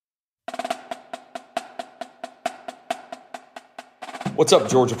What's up,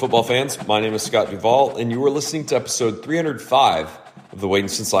 Georgia football fans? My name is Scott Duvall, and you are listening to episode 305 of the Waiting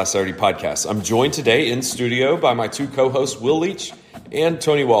Since Last Saturday podcast. I'm joined today in studio by my two co-hosts, Will Leach and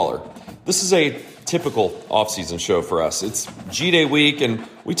Tony Waller. This is a typical off-season show for us. It's G-Day week, and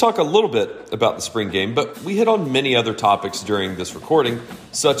we talk a little bit about the spring game, but we hit on many other topics during this recording,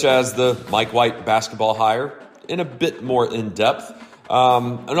 such as the Mike White basketball hire in a bit more in-depth.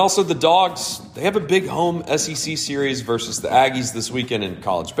 And also the Dogs, they have a big home SEC series versus the Aggies this weekend in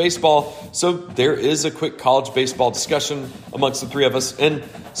college baseball. So there is a quick college baseball discussion amongst the three of us. And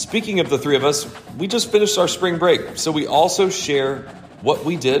speaking of the three of us, we just finished our spring break. So we also share what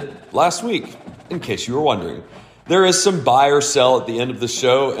we did last week, in case you were wondering. There is some buy or sell at the end of the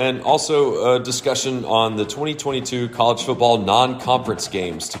show, and also a discussion on the 2022 college football non-conference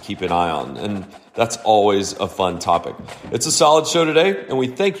games to keep an eye on. And that's always a fun topic. It's a solid show today, and we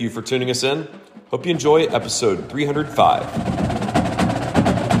thank you for tuning us in. Hope you enjoy episode 305.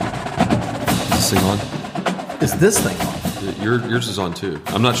 Is this thing on? Is this thing on? Yours is on too.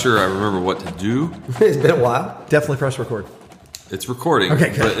 I'm not sure I remember what to do. It's been a while. Definitely press record. It's recording.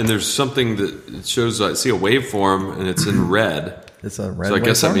 Okay, good. And there's something that it shows, I see a waveform, and it's in red. It's a red So I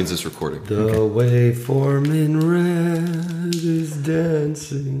guess that waveform? means it's recording. The waveform in red is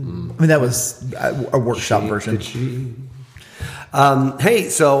dancing. I mean, that was a workshop version. Hey,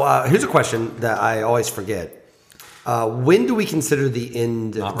 so here's a question that I always forget. When do we consider the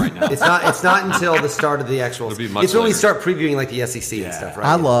end? Not right now. It's not until the start of the actual. It'll be much It's when we later. start previewing like the SEC and stuff,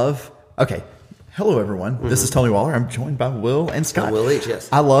 right? Okay. Hello, everyone. This is Tony Waller. I'm joined by Will and Scott. And Will Leach, yes.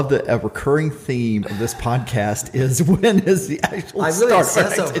 I love that a recurring theme of this podcast is when is the actual I really start.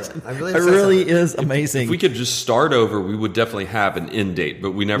 obsess over it. I really It obsess really over it. is amazing. If we could just start over, we would definitely have an end date,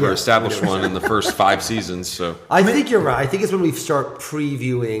 but we never established one in the first 5 seasons. So I think you're right. I think it's when we start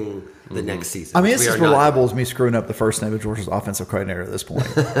previewing the next season. I mean, it's We as are not- reliable as me screwing up the first name of Georgia's offensive coordinator at this point.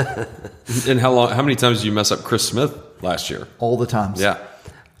 And how many times did you mess up Chris Smith last year? All the times. Yeah.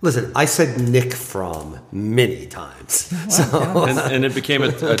 Listen, I said Nick Fromm many times. And it became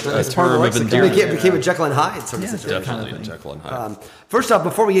a part of the term of lexicon. endearment. It became a Jekyll and Hyde sort of situation. Definitely a Jekyll and Hyde. First off,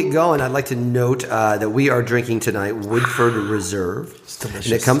 before we get going, I'd like to note that we are drinking tonight Woodford Reserve. It's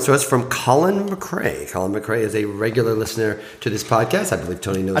delicious. And it comes to us from Colin McRae. Colin McRae is a regular listener to this podcast. I believe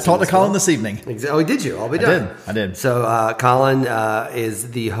Tony knows I talked him to as Colin well. this evening. Oh, did you? I'll be done. I did. So Colin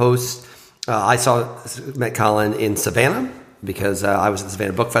is the host. I met Colin in Savannah because I was at the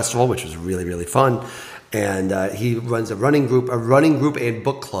Savannah Book Festival, which was really, really fun. And he runs a running group and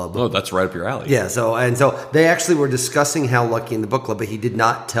book club. Oh, that's right up your alley. Yeah, so they actually were discussing how lucky in the book club, but he did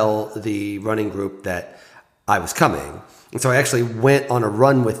not tell the running group that I was coming. And so I actually went on a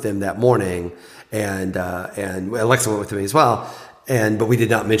run with them that morning, and Alexa went with me as well. But we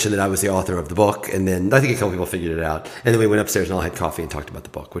did not mention that I was the author of the book. And then I think a couple people figured it out. And then we went upstairs and all had coffee and talked about the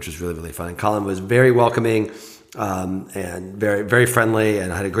book, which was really, really fun. And Colin was very welcoming. And very, very friendly,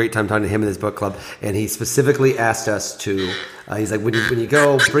 and I had a great time talking to him in his book club. And he specifically asked us to. He's like, when you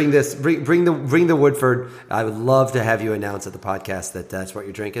go, bring the Woodford. I would love to have you announce at the podcast that that's what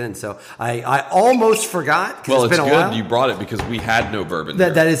you're drinking. And so I almost forgot. Well, it's it's been a good while. you brought it because we had no bourbon here.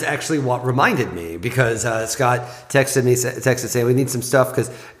 That is actually what reminded me, because Scott texted saying we need some stuff because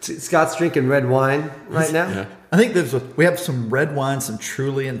Scott's drinking red wine right now. Yeah. I think we have some red wine, some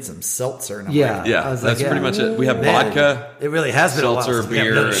Truly, and some seltzer. And I'm Yeah. Yeah, I was that's like, pretty much it. We have Man, vodka, It really has been seltzer, a while. since we have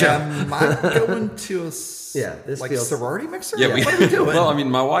beer. done a show. Am I going to a This like feels sorority mixer? Yeah, What are we doing? Well, I mean,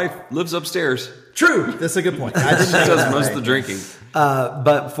 my wife lives upstairs. True. That's a good point. I didn't She think of does that most way. of the drinking.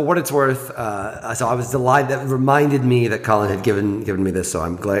 But for what it's worth, so I was delighted. That reminded me that Colin had given me this. So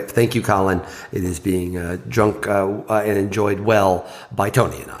I'm glad. Thank you, Colin. It is being drunk and enjoyed well by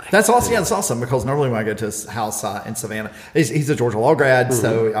Tony and I. That's awesome. Yeah, that's awesome because normally when I go to his house in Savannah, he's a Georgia law grad,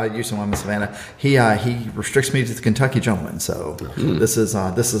 so I usually when I'm in Savannah, he restricts me to the Kentucky gentleman. So this is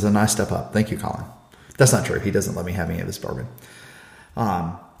a nice step up. Thank you, Colin. That's not true. He doesn't let me have any of his bourbon.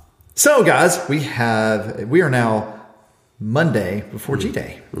 So guys, we are now Monday before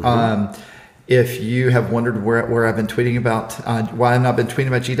G-Day. If you have wondered where I've been tweeting about, why I've not been tweeting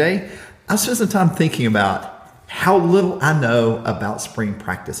about G-Day, I spent some time thinking about how little I know about spring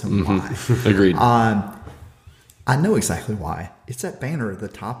practice and why. Agreed. I know exactly why. It's that banner at the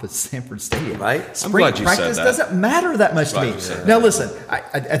top of Sanford Stadium. Right? Spring glad you said practice that. doesn't matter that much to Glad me. you said Now, listen,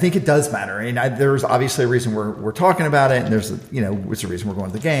 I think it does matter. And there's obviously a reason we're talking about it. And there's, it's a reason we're going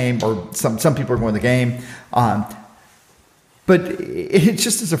to the game, or some people are going to the game. But it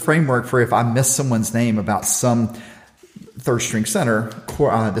just is a framework for if I miss someone's name about some third string center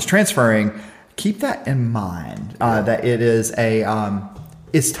that's transferring, keep that in mind. That it is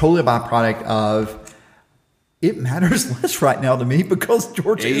it's totally a byproduct of it matters less right now to me because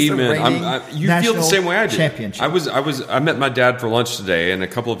Georgia is the reigning you feel the same way I did. Championship. I met my dad for lunch today, and a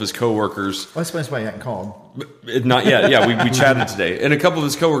couple of his coworkers. Well, that's why you hadn't called. Not yet. Yeah, we chatted today, and a couple of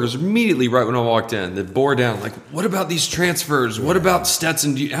his coworkers immediately right when I walked in, they bore down like, "What about these transfers? What about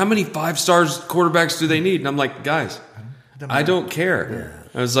Stetson? How many 5-star quarterbacks do they need?" And I'm like, guys, I don't care.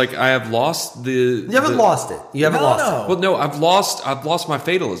 Yeah. I was like, I have lost the. You haven't lost it. You haven't lost it. Well, no, I've lost my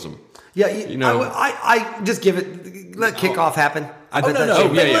fatalism. Yeah, I just give it. Let kickoff happen. I bet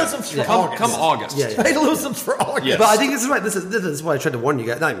Come August. Fatalism's for August. Yes. But I think this is right. This is what I tried to warn you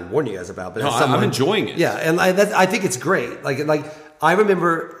guys. Not even warn you guys about, but I'm enjoying it. Yeah, and I think it's great. Like I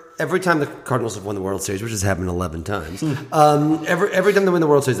remember every time the Cardinals have won the World Series, which has happened 11 times. Every time they win the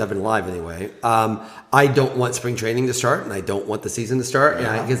World Series, I've been live anyway. I don't want spring training to start, and I don't want the season to start,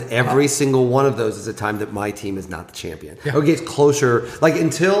 because every single one of those is a time that my team is not the champion. Yeah. Or gets closer, like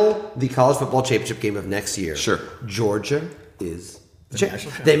until the college football championship game of next year. Sure, Georgia is.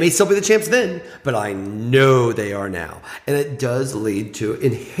 They may still be the champs then, but I know they are now. And it does lead to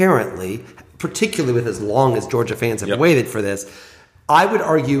inherently, particularly with as long as Georgia fans have waited for this, I would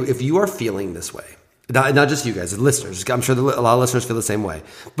argue if you are feeling this way, not just you guys, the listeners, I'm sure a lot of listeners feel the same way.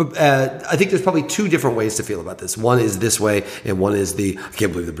 But I think there's probably two different ways to feel about this. One is this way, and one is I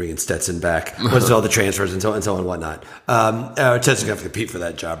can't believe they're bringing Stetson back. What's all the transfers and so on and whatnot. Stetson's going to have to compete for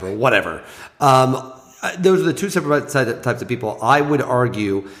that job or whatever. Those are the two separate types of people. I would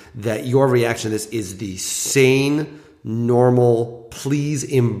argue that your reaction to this is the sane, normal, please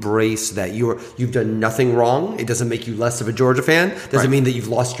embrace that you've done nothing wrong. It doesn't make you less of a Georgia fan. It doesn't mean that you've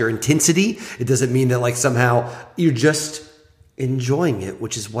lost your intensity. It doesn't mean that like somehow you're just enjoying it,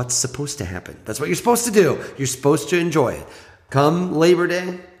 which is what's supposed to happen. That's what you're supposed to do. You're supposed to enjoy it. Come Labor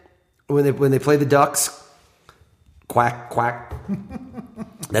Day, when they play the Ducks, quack quack.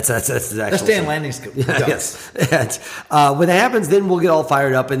 That's Dan Landing's good. Yes. And, when that happens, then we'll get all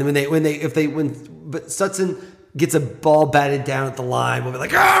fired up. And but Stetson gets a ball batted down at the line, we'll be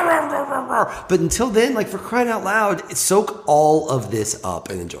like, rah, rah, rah, rah. But until then, like for crying out loud, soak all of this up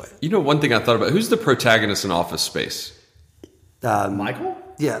and enjoy it. You know, one thing I thought about: who's the protagonist in Office Space? Michael.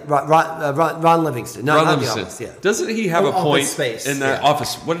 Yeah, Ron Livingston. No, Ron not Livingston. The Office. Yeah. Doesn't he have a point Space. in that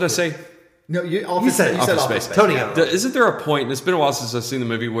Office? What did I say? No, you said Office Space. Tony, isn't there a point? And it's been a while since I've seen the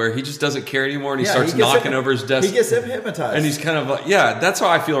movie where he just doesn't care anymore, and he starts knocking over his desk. He gets hypnotized, and he's kind of like, that's how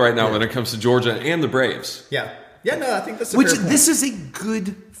I feel right now when it comes to Georgia and the Braves. Yeah, no, I think that's this is a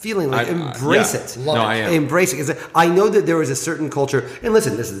good feeling. Like embrace it. I am. Embrace it. I know that there is a certain culture, and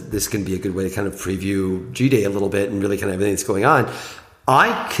listen, this can be a good way to kind of preview G-Day a little bit and really kind of everything that's going on.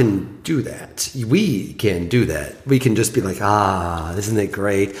 I can do that. We can do that. We can just be like, isn't it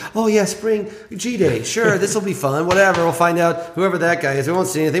great? Oh, yeah, spring G-Day. Sure, this will be fun. Whatever. We'll find out whoever that guy is. We won't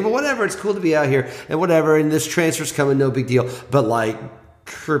see anything, but whatever. It's cool to be out here and whatever. And this transfer's coming, no big deal. But like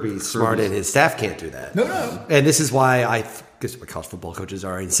Kirby's smart and his staff can't do that. No. And this is why because my college football coaches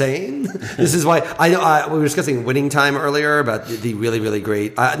are insane. This is why we were discussing Winning Time earlier about the really, really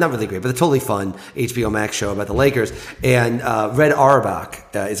great, not really great, but the totally fun HBO Max show about the Lakers. And Red Auerbach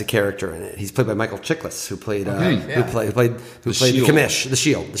is a character in it. He's played by Michael Chiklis, who played the Commish, the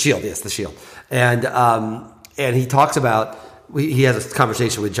Shield. And he talks about. He has a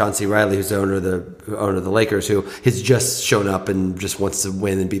conversation with John C. Reilly, who's the owner of the Lakers, who has just shown up and just wants to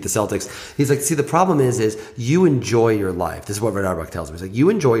win and beat the Celtics. He's like, see, the problem is you enjoy your life. This is what Red Auerbach tells me. He's like, you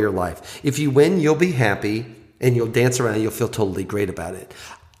enjoy your life. If you win, you'll be happy and you'll dance around and you'll feel totally great about it.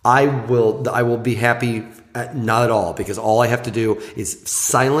 I will be happy, not at all, because all I have to do is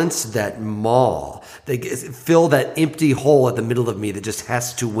silence that maw, fill that empty hole at the middle of me that just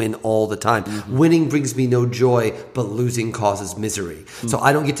has to win all the time. Mm-hmm. Winning brings me no joy, but losing causes misery. Mm-hmm. So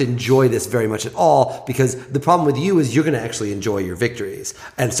I don't get to enjoy this very much at all, because the problem with you is you're going to actually enjoy your victories.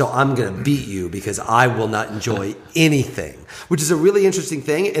 And so I'm going to beat you because I will not enjoy anything, which is a really interesting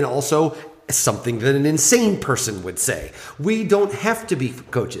thing, and also something that an insane person would say. We don't have to be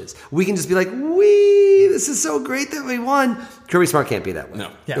coaches. We can just be like, this is so great that we won. Kirby Smart can't be that way.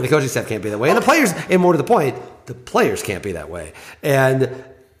 No. Yeah. And the coaching staff can't be that way. And the players, and more to the point, the players can't be that way. And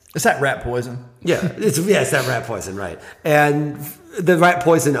it's that rat poison. Yeah, it's that rat poison, right? And the rat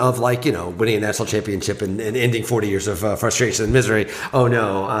poison of winning a national championship and ending 40 years of frustration and misery. Oh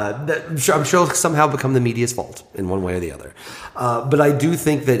no, I'm sure it'll somehow become the media's fault in one way or the other. But I do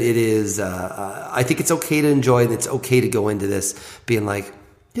think that it is. I think it's okay to enjoy, and it's okay to go into this being like,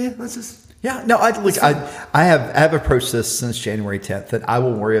 let's just. Yeah, no, I have approached this since January 10th that I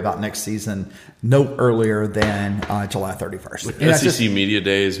will worry about next season no earlier than July 31st. SEC Media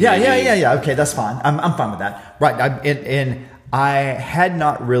Days. Yeah. Okay, that's fine. I'm fine with that. Right. And I had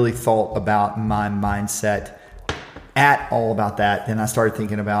not really thought about my mindset at all about that. Then I started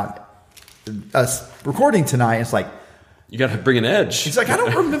thinking about us recording tonight. It's like, You got to bring an edge. it's like, I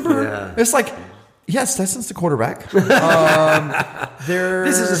don't remember. Yeah. It's like, yes, Stetson's the quarterback. This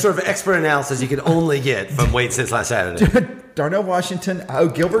is the sort of expert analysis you can only get from Wait Since Last Saturday. Darnell Washington. Oh,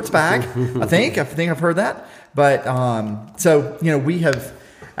 Gilbert's back. I think I've heard that. But so we have.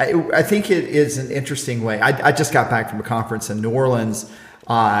 I think it is an interesting way. I just got back from a conference in New Orleans,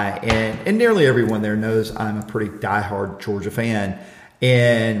 and nearly everyone there knows I'm a pretty diehard Georgia fan,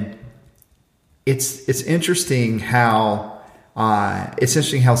 and it's interesting how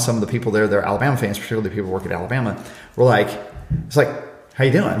some of the people there, they're Alabama fans, particularly the people who work at Alabama, were like, it's like, how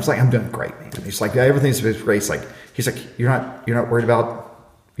you doing? I was like, I'm doing great, man. He's like, everything's great. He's like, you're not worried about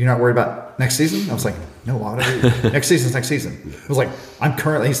next season? I was like, no, why would I be? Next season's next season. I was like, I'm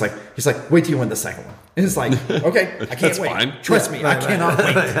currently. He's like, wait till you win the second one. And it's like, okay, I can't That's wait. fine. Trust me, I cannot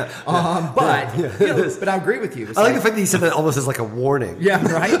wait. But I agree with you. It's I like the fact that he said that almost as like a warning. yeah,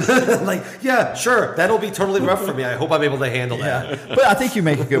 right. Like, yeah, sure, that'll be totally rough for me. I hope I'm able to handle that. Yeah. But I think you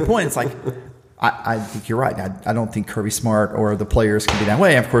make a good point. It's like, I think you're right. I don't think Kirby Smart or the players can be that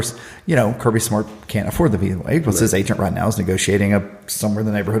way. Of course, Kirby Smart can't afford to be that way because his agent right now is negotiating somewhere in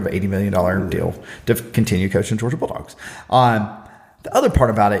the neighborhood of $80 million deal to continue coaching Georgia Bulldogs. The other part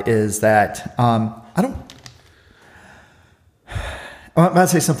about it is that I'm about to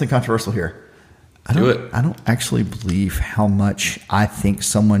say something controversial here. I don't actually believe how much I think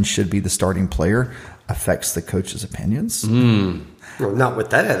someone should be the starting player affects the coach's opinions. Well, not with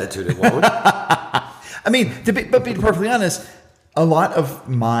that attitude, it won't. I mean, but be perfectly honest, a lot of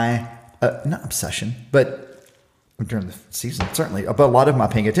my not obsession, but during the season certainly, but a lot of my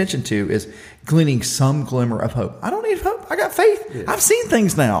paying attention to is gleaning some glimmer of hope. I don't need hope. I got faith. Yeah. I've seen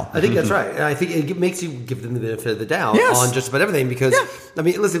things now. I think that's right. And I think it makes you give them the benefit of the doubt on just about everything because, I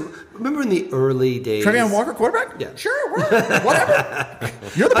mean, listen, remember in the early days... Trevion Walker, quarterback? Yeah. Sure, whatever.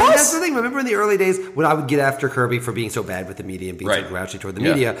 You're the boss. That's the thing. Remember in the early days when I would get after Kirby for being so bad with the media and being so grouchy toward the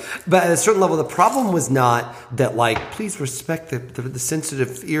media. But at a certain level, the problem was not that, please respect the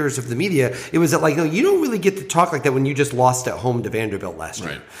sensitive ears of the media. It was that, no, you don't really get to talk like that when you just lost at home to Vanderbilt last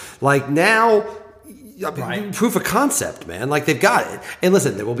year. Now... proof of concept, man. They've got it. And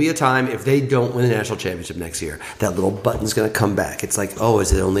listen, there will be a time if they don't win a national championship next year, that little button's going to come back. It's like, oh,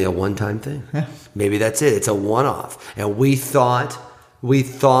 is it only a one-time thing? Yeah. Maybe that's it. It's a one-off. And we thought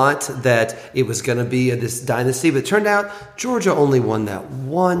that it was going to be this dynasty, but it turned out Georgia only won that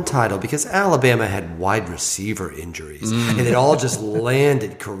one title because Alabama had wide receiver injuries, and it all just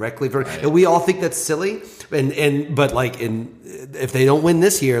landed correctly. And we all think that's silly. But if they don't win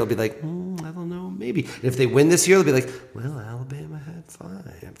this year, it'll be like, I don't know, maybe. And if they win this year, they'll be like, well, Alabama had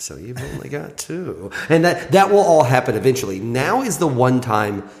 5, so you've only got 2. And that will all happen eventually. Now is the one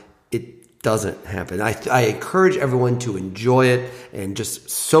time it doesn't happen. I encourage everyone to enjoy it and just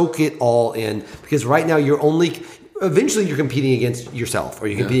soak it all in because right now eventually you're competing against yourself or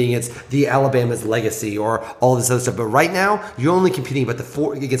you're competing against the Alabama's legacy or all this other stuff. But right now you're only competing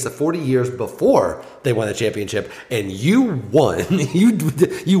against the 40 years before they won the championship and you won.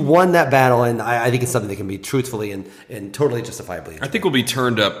 you won that battle, and I think it's something that can be truthfully and totally justifiably enjoyed. I think we'll be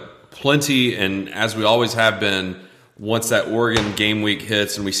turned up plenty, and as we always have been, once that Oregon game week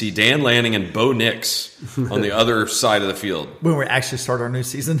hits and we see Dan Lanning and Bo Nix on the other side of the field. When we actually start our new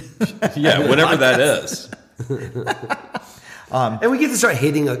season. Yeah, whatever that is. And we get to start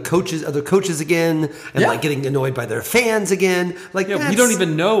hating other coaches again, and getting annoyed by their fans again. We don't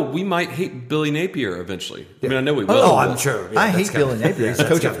even know. We might hate Billy Napier eventually. I mean, I know we will. Oh, I'm sure. Yeah, I hate Billy Napier. He's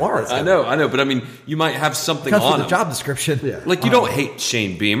coach at Florida. I know. But I mean, you might have something Comes on with him. the job description. Yeah. You don't hate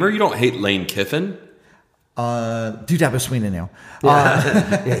Shane Beamer. You don't hate Lane Kiffin. Do Dabo Swinney now.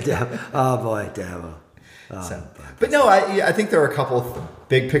 Oh boy, Dabo. But no, I think there are a couple of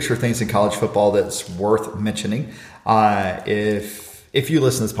big picture things in college football that's worth mentioning. If you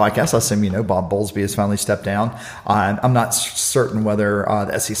listen to this podcast, I assume you know Bob Bowlesby has finally stepped down. I'm not certain whether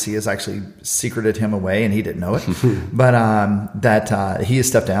the SEC has actually secreted him away and he didn't know it, but that he has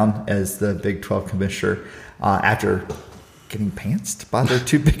stepped down as the Big 12 commissioner after getting pantsed by their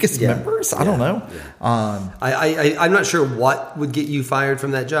 2 biggest members. I don't know. I'm not sure what would get you fired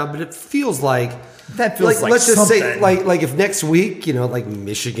from that job, but it feels like that feels like let's just something. say if next week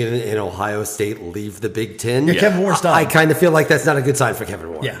Michigan and Ohio State leave the Big Ten, Kevin Warren's done. I kind of feel like that's not a good sign for Kevin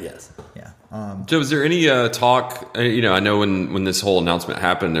Warren. Yeah. Yes. Joe, is there any talk? I know when this whole announcement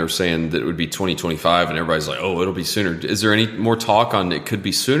happened, they were saying that it would be 2025, and everybody's like, "Oh, it'll be sooner." Is there any more talk on it could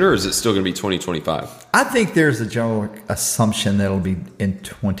be sooner, or is it still going to be 2025? I think there's a general assumption that it'll be in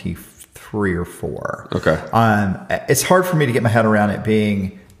 23 or 4. Okay. It's hard for me to get my head around it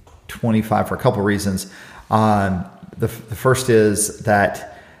being 25 for a couple of reasons. The first is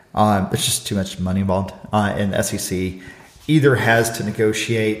that there's just too much money involved in the SEC. Either has to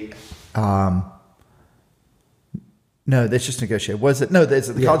negotiate. No, that's just negotiate. Was it? No, is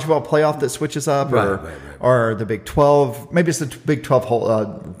it the college football playoff that switches up, or the Big 12? Maybe it's the Big 12 whole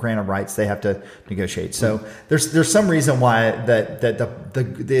grant of rights they have to negotiate. So there's some reason why that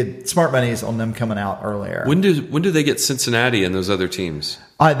the smart money is on them coming out earlier. When do they get Cincinnati and those other teams?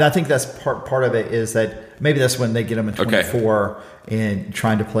 I think that's part of it is that maybe that's when they get them in 24 and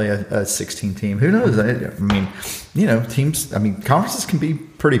trying to play a 16 team. Who knows? I mean, teams. I mean, conferences can be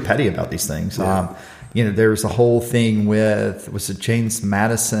pretty petty about these things. Yeah. There's a whole thing was it James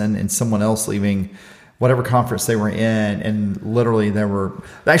Madison and someone else leaving whatever conference they were in, and literally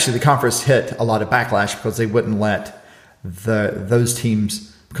the conference hit a lot of backlash because they wouldn't let those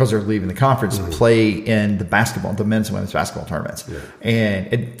teams, because they're leaving the conference, play in the men's and women's basketball tournaments,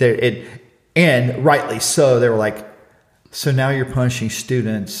 and rightly so. They were like, so now you're punishing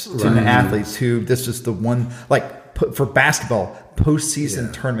students, student athletes who this is the one for basketball.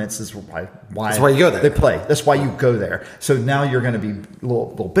 Postseason tournaments is why that's why you go there. They play. That's why you go there. So now you're going to be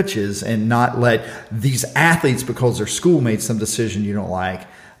little bitches and not let these athletes, because their school made some decision you don't like.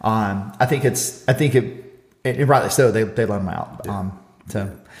 I think rightly so. They let them out.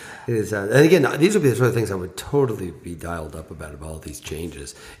 So it is, and again, these would be the sort of things I would totally be dialed up about all these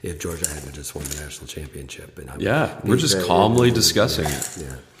changes if Georgia hadn't just won the national championship. And we're just calmly discussing it.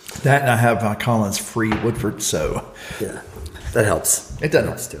 Yeah. That, and I have Collins free Woodford, so yeah, that helps. It does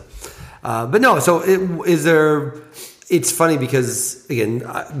helps too. But no, so is there? It's funny because, again,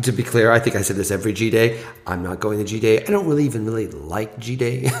 to be clear, I think I said this every G-Day. I'm not going to G-Day. I don't really like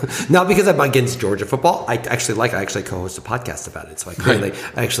G-Day. Not because I'm against Georgia football. I actually co-host a podcast about it, so I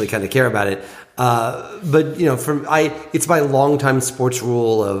actually kind of care about it. But it's my longtime sports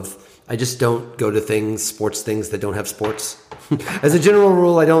rule of I just don't go to sports things that don't have sports. As a general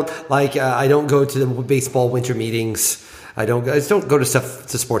rule, I don't go to the baseball winter meetings. I just don't go to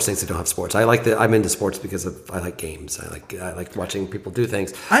sports things that don't have sports. I'm into sports because I like games. I like watching people do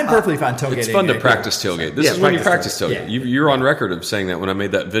things. I'm perfectly fine tailgating. It's fun to practice tailgate. This is when you practice tailgate. Yeah. You're on record of saying that when I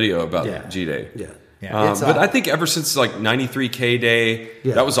made that video about G-Day. Yeah. But I think ever since 93 K Day,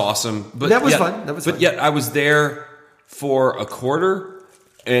 that was awesome. But that was fun. But yet I was there for a quarter,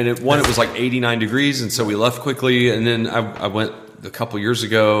 and it was 89 degrees, and so we left quickly, and then I went a couple years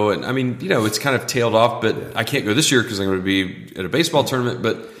ago, and I mean, it's kind of tailed off, but I can't go this year because I'm going to be at a baseball tournament.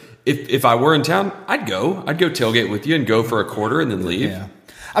 But if I were in town, I'd go tailgate with you and go for a quarter and then leave. Yeah.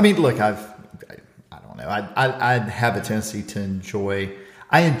 I mean, look, I don't know. I have a tendency to enjoy.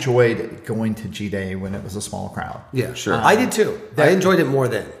 I enjoyed going to G-Day when it was a small crowd. Yeah, sure. I did too. I enjoyed it more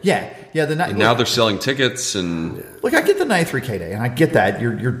then. Yeah. Now they're selling tickets and look, I get the 93K Day, and I get that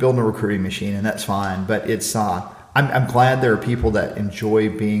you're building a recruiting machine, and that's fine. But it's I'm glad there are people that enjoy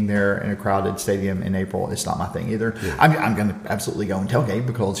being there in a crowded stadium in April. It's not my thing either. Yeah. I'm going to absolutely go and tailgate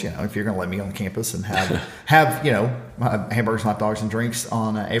because if you're going to let me on campus and have hamburgers, hot dogs, and drinks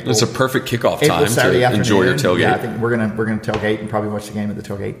on April, it's a perfect kickoff time to enjoy your tailgate. Yeah, I think we're going to tailgate and probably watch the game at the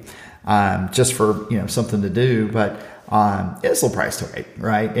tailgate, just for something to do. But it's a little price tailgate,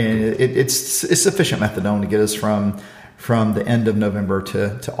 right? And it's sufficient methadone to get us from the end of November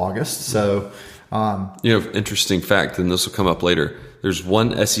to August. So. Interesting fact, and this will come up later. There's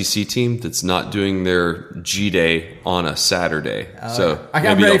one SEC team that's not doing their G-Day on a Saturday. So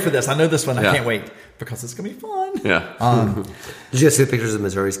I'm ready for this. I know this one. I can't wait because it's going to be fun. Yeah. Did you guys see the pictures of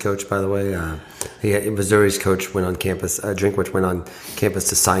Missouri's coach, by the way? Missouri's coach went on campus, Drinkwitz went on campus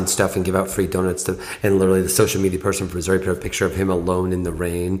to sign stuff and give out free donuts and literally the social media person from Missouri put a picture of him alone in the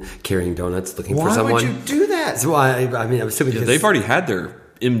rain carrying donuts looking for someone. Why would you do that? So I'm assuming they've already had their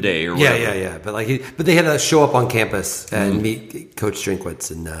M-Day or whatever. Yeah. But they had to show up on campus and meet Coach Drinkwitz,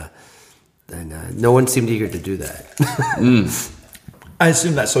 and no one seemed eager to do that. I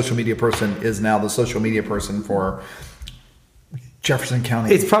assume that social media person is now the social media person for Jefferson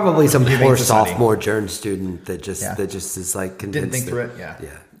County. It's probably some poor sophomore Journ student that just is convinced. Didn't think through it.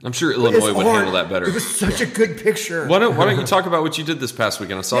 Yeah. I'm sure Illinois would handle that better. It was such a good picture. Why don't you talk about what you did this past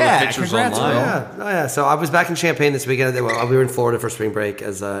weekend? I saw the pictures online. Yeah. So I was back in Champaign this weekend. We were in Florida for spring break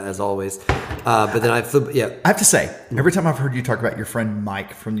as always. But then I flew. Yeah. I have to say, every time I've heard you talk about your friend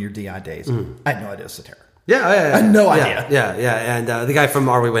Mike from your DI days, I had no idea it was Soterra. Yeah. I had no idea. Yeah. And the guy from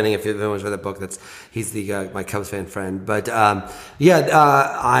Are We Winning? If anyone's read that book, he's my Cubs fan friend. But I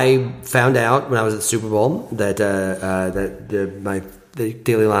found out when I was at the Super Bowl that the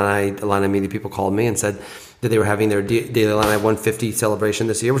Daily Illini media people called me and said that they were having their Daily Illini 150 celebration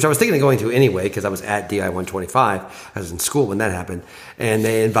this year, which I was thinking of going to anyway because I was at DI 125. I was in school when that happened, and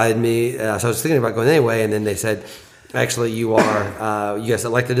they invited me. So I was thinking about going anyway, and then they said, Actually, you are you guys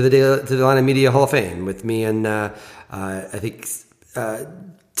elected to the Atlanta Media Hall of Fame with me and I think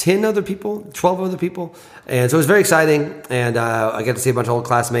 10 other people, 12 other people. And so it was very exciting. And I got to see a bunch of old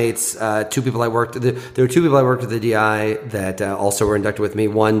classmates. There were two people I worked with the DI that also were inducted with me.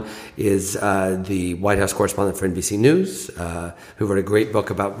 One is the White House correspondent for NBC News, who wrote a great book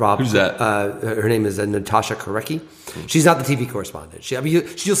about Rob. Who's that? Her name is Natasha Korecki. She's not the TV correspondent.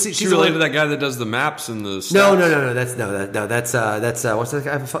 You'll see. She related to that guy that does the maps and the stats? No. That's what's that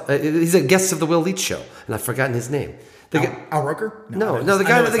guy? He's a guest of the Will Leach show, and I've forgotten his name. Al Roker? No, the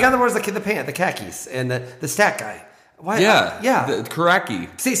guy that wears the khakis, and the stat guy. Why? Yeah. Korecki.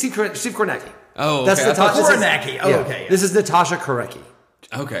 Steve Kornacki. Oh, okay. That's Natasha Kornacki. Oh, okay. Yeah. This is Natasha Korecki.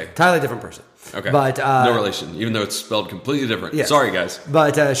 Okay. Entirely different person. Okay. But no relation, even though it's spelled completely different. Yes. Sorry, guys.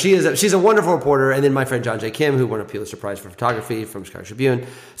 But she's a wonderful reporter, and then my friend John J. Kim, who won a Pulitzer Prize for photography from Chicago Tribune.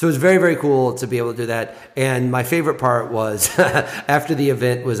 So it was very, very cool to be able to do that. And my favorite part was after the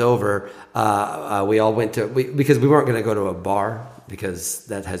event was over, we all went because we weren't going to go to a bar because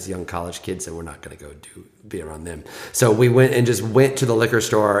that has young college kids, and we're not going to go be around them. So we went to the liquor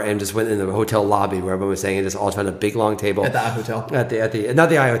store and just went in the hotel lobby where everyone was staying and just all found a big long table at the I-Hotel. Not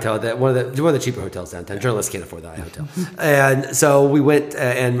the I-Hotel, one of the cheaper hotels downtown. Journalists can't afford the I-Hotel. And so we went,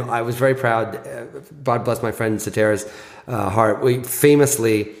 and I was very proud. God bless my friend Satara's heart. We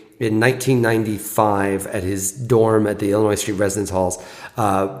famously, in 1995, at his dorm at the Illinois Street Residence Halls,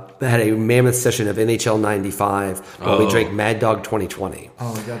 had a mammoth session of NHL 95 where we drank Mad Dog 2020.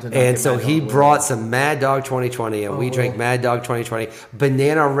 Oh, my God. And so he brought some Mad Dog 2020, and we drank Mad Dog 2020.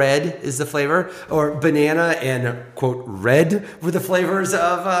 Banana Red is the flavor, or banana and, quote, red were the flavors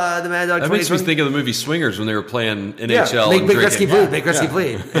of the Mad Dog 2020. That makes me think of the movie Swingers when they were playing NHL. Yeah, make Gretzky bleed. Make Gretzky Yeah.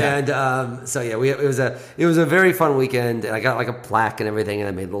 bleed. And so, yeah, it was a very fun weekend, and I got like a plaque and everything, and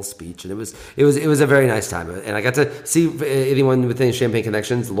I made a little speech, and it was a very nice time. And I got to see anyone within Champaign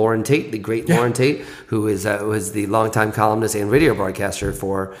Connections, Lauren Tate, the great Lauren Tate, who was the longtime columnist and radio broadcaster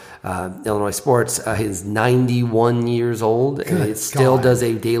for Illinois sports. He's 91 years old, and he still does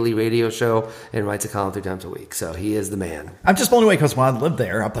a daily radio show and writes a column 3 times a week. So he is the man. I'm just blown away because when I lived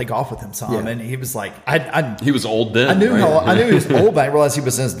there, I played golf with him some, and he was like, He was old then. I knew right? I knew he was old, but I realized he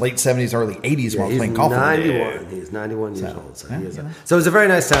was in his late 70s, early 80s when I was playing golf. 91. He's 91 years old. So it was a very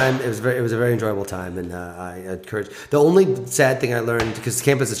nice time. It was a very enjoyable time, and I encourage. The only sad thing I learned, because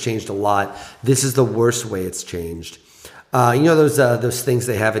campus has changed a lot, this is the worst way it's changed. You know those things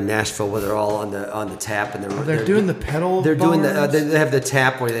they have in Nashville where they're all on the tap and they're doing the pedal. They're doing bars? they have the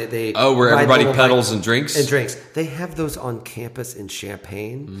tap where they where ride everybody little pedals bikes and drinks. They have those on campus in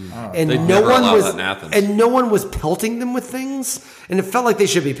Champaign, They'd and never allow that in Athens. no one was pelting them with things, and it felt like they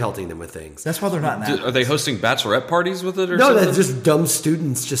should be pelting them with things. That's why they're not in that. Are they hosting bachelorette parties with it or No, something? that's just dumb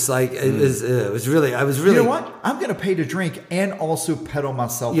students. Just like it was really. I was really. You know what? I'm going to pay to drink and also pedal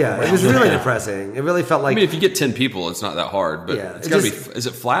myself. Yeah, around. it was really depressing. It really felt like. I mean, if you get 10 people, it's not that hard, but Yeah, it's got to be. just- Is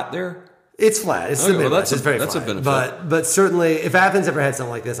it flat there? It's flat. It's Okay, the well, Midwest. It's very that's a flat. benefit. But certainly, if Athens ever had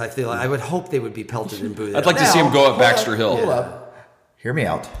something like this, I feel like I would hope they would be pelted and booed. I'd like to Now, see him go up hold Baxter Hill. Hold up. Hear me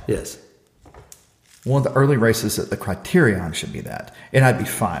out. Yes. One of the early races at the Criterion should be that, and I'd be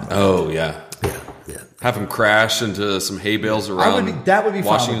fine with it. Oh, yeah. Yeah. Have him crash into some hay bales around That would be fine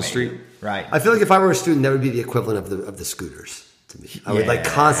Washington with me. Street. Right. I feel like if I were a student, that would be the equivalent of the scooters to me. I would like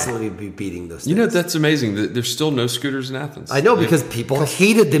constantly be beating those things. You know, that's amazing. There's still no scooters in Athens. I know because people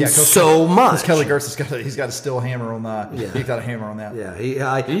hated them 'cause so much. Because Kelly Gertz has got a steel hammer on that. Yeah. He's got a hammer on that. Yeah, He needs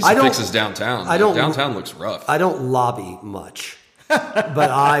I to don't fix his downtown. I don't- Downtown looks rough. I don't lobby much,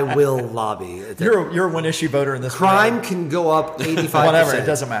 but I will lobby. You're a one issue voter in this. Crime round. can go up 85%. Whatever, it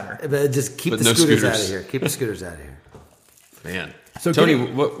doesn't matter. But just keep But the no scooters out scooters. of here. Keep the scooters out of here. Man. So Tony,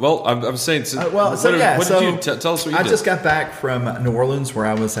 getting- well, I'm saying. So, Well, so what, yeah, what so did you tell us what you I did? just got back from New Orleans, where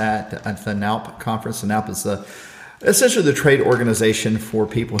I was at the NALP conference. And NALP is essentially the trade organization for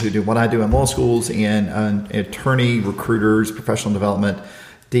people who do what I do in law schools and attorney recruiters, professional development,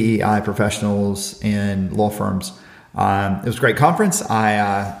 DEI professionals, and law firms. It was a great conference.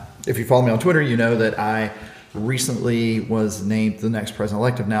 If you follow me on Twitter, you know that I recently was named the next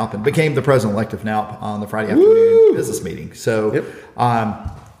president-elect of NALP and became the president-elect of NALP on the Friday afternoon business meeting. So,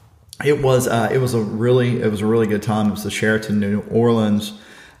 it was a really good time. It was the Sheraton New Orleans.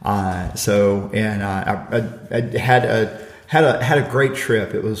 I had a great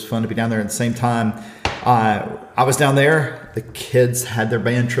trip. It was fun to be down there. At the same time, I was down there. The kids had their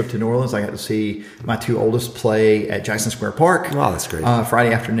band trip to New Orleans. I got to see my 2 oldest play at Jackson Square Park. Oh, that's great.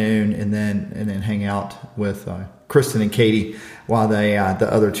 Friday afternoon, and then hang out with Kristen and Katie while the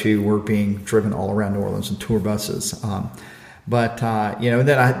other 2 were being driven all around New Orleans in tour buses. But and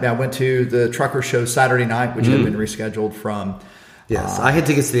then I went to the Trucker Show Saturday night, which had been rescheduled from. Yes, I had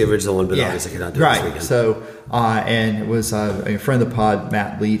tickets to the original one, but obviously could not do it this weekend. So, and it was a friend of the pod,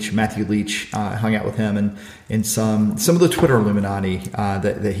 Matthew Leach, hung out with him and some of the Twitter Illuminati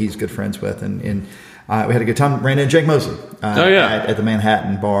that he's good friends with, and we had a good time. Ran into Jake Mosley at the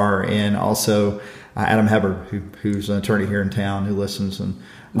Manhattan bar, and also Adam Heber, who's an attorney here in town who listens. And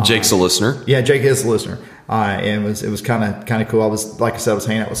Jake's a listener. Yeah, Jake is a listener, and it was kind of cool. I was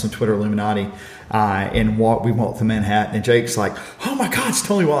hanging out with some Twitter Illuminati. And we went to Manhattan, and Jake's like, "Oh my God, it's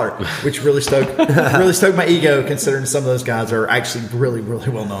Tony Waller," which really stoked my ego, considering some of those guys are actually really, really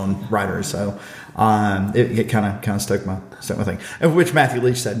well known writers. So it kind of stoked my thing. Of which Matthew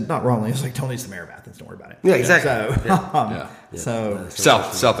Leach said, not wrongly, it's like Tony's the mayor of Athens. Don't worry about it. Yeah, exactly. So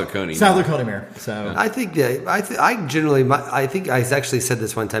South Oconee. South Oconee mayor. So I think I think I actually said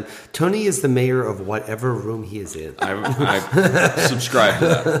this one time. Tony is the mayor of whatever room he is in. I subscribe to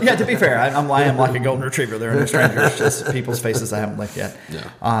that. Yeah, to be fair, I'm like a golden retriever. There are no strangers, just people's faces I haven't licked yet.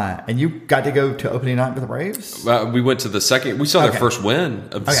 Yeah. And you got to go to opening night with the Braves? We went to the second. We saw their first win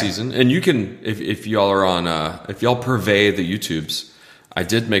of the season, and you can, if y'all are on, if y'all purvey the YouTubes, I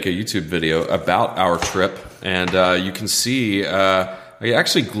did make a YouTube video about our trip, and you can see. I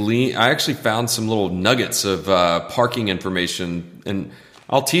actually found some little nuggets of parking information, and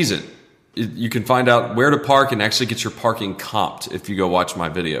I'll tease it. You can find out where to park and actually get your parking comped if you go watch my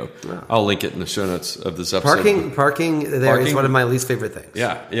video. Wow. I'll link it in the show notes of this episode. Parking is one of my least favorite things.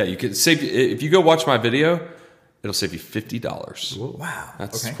 Yeah. You can save if you go watch my video. It'll save you $50. Wow,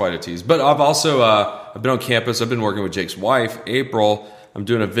 that's quite a tease. But I've also I've been on campus. I've been working with Jake's wife, April. I'm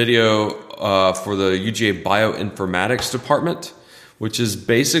doing a video for the UGA Bioinformatics department, which is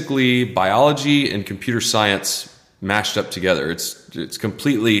basically biology and computer science mashed up together. It's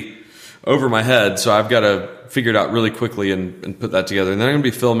completely over my head, so I've got to figure it out really quickly and put that together. And then I'm going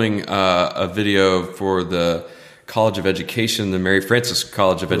to be filming a video for the College of Education, the Mary Frances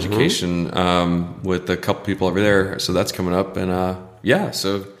College of Education, with a couple people over there. So that's coming up, and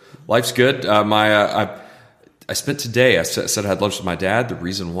so life's good. I spent today. I said I had lunch with my dad. The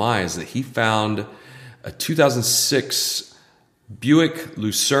reason why is that he found a 2006 Buick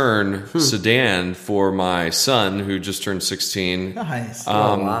Lucerne sedan for my son, who just turned 16. Nice.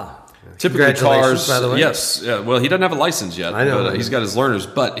 Wow. Typically cars, by the way. yes. Yeah, well, he doesn't have a license yet. I know. But he's got his learners.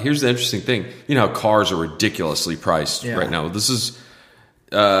 But here's the interesting thing. You know how cars are ridiculously priced right now. This is,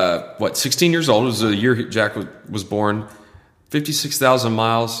 16 years old. It was the year Jack was born. 56,000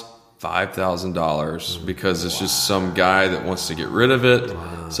 miles, $5,000 because it's just some guy that wants to get rid of it.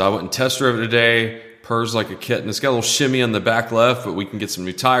 Wow. So I went and test drove it today. Purrs like a kitten. It's got a little shimmy on the back left, but we can get some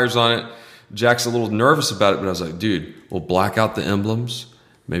new tires on it. Jack's a little nervous about it, but I was like, dude, we'll black out the emblems.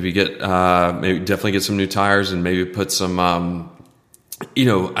 Maybe definitely get some new tires and maybe put some, I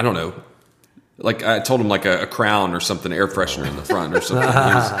don't know. Like I told him, like a crown or something, air freshener in the front or something.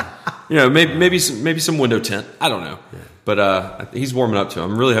 Maybe some window tint. I don't know. Yeah. But he's warming up to it.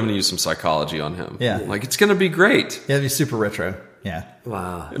 I'm really having to use some psychology on him. Yeah. Like it's going to be great. Yeah, it'll be super retro. Yeah.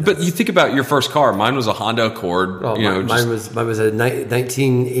 Wow. But you think about your first car. Mine was a Honda Accord. Oh, mine was a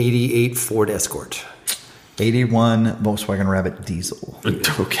 1988 Ford Escort. 81 Volkswagen Rabbit diesel.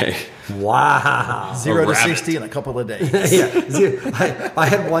 Okay. Wow. 0 to 60 in a couple of days. I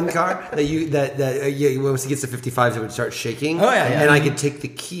had one car that once it gets to 55, it would start shaking. Oh, yeah. And I could take the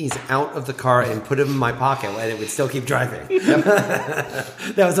keys out of the car and put them in my pocket, and it would still keep driving. Yep.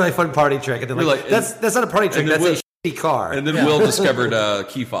 That was my fun party trick. And then that's not a party trick. That's a shitty car. And then Will discovered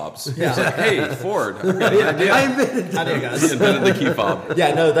key fobs. Yeah. He's like, hey, Ford. I've got an idea. I invented guys. He invented the key fob.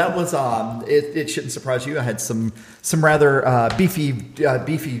 Yeah, no, that was it shouldn't surprise you. I had some rather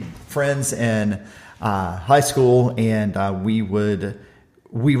beefy friends in high school, and we would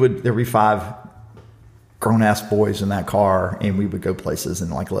there would be 5 grown-ass boys in that car, and we would go places,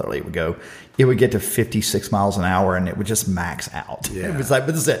 and like literally it would get to 56 miles an hour, and it would just max out. Yeah. It was like,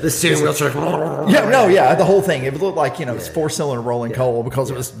 but this is it. The steering wheel started. The whole thing. It would look like it's 4-cylinder rolling coal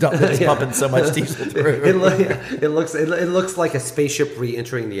because it was pumping so much diesel through. It looks like a spaceship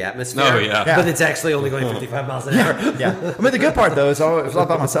re-entering the atmosphere. Oh yeah. But it's actually only going 55 miles an hour. Yeah. I mean, the good part though is I was all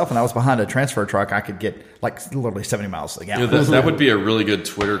by myself, and I was behind a transfer truck. I could get like literally 70 miles a gallon. That would be a really good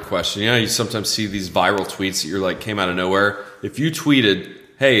Twitter question. You sometimes see these viral tweets that you're like came out of nowhere. If you tweeted,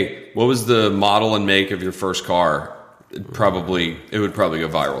 hey, what was the model and make of your first car? It would probably go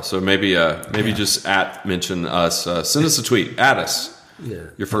viral. So maybe just mention us. Send us a tweet. At us. Yeah.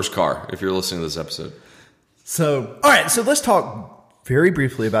 Your first car if you're listening to this episode. So, all right. So let's talk very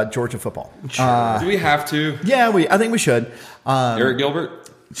briefly about Georgia football. Sure. Do we have to? Yeah, I think we should. Eric Gilbert?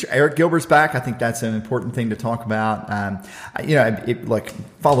 Eric Gilbert's back. I think that's an important thing to talk about.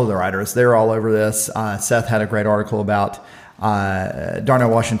 Follow the writers. They're all over this. Seth had a great article about Darnell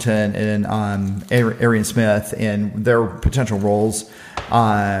Washington and Arian Smith and their potential roles.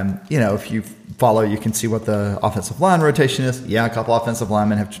 If you follow, you can see what the offensive line rotation is. Yeah, a couple offensive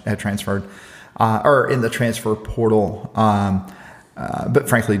linemen have transferred or in the transfer portal. But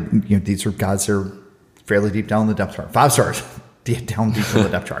frankly, these are guys that are fairly deep down the depth chart. 5 stars. Down deep in the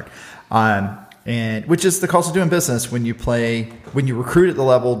depth chart, and which is the cost of doing business when you recruit at the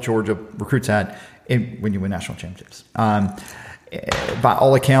level Georgia recruits at, and when you win national championships. By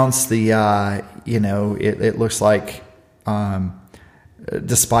all accounts, it looks like,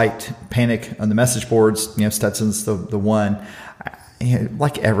 despite panic on the message boards, Stetson's the one.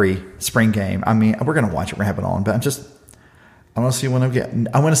 Like every spring game, I mean, we're going to watch it, we're going to have it on, but I want to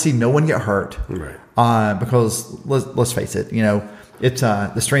see no one get hurt, right? Because let's face it, it's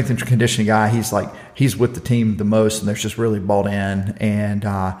the strength and conditioning guy. He's with the team the most, and they're just really bought in. And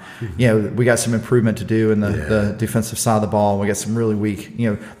we got some improvement to do in the defensive side of the ball. We got some really weak,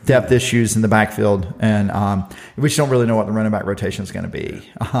 depth issues in the backfield, and we just don't really know what the running back rotation is going to be.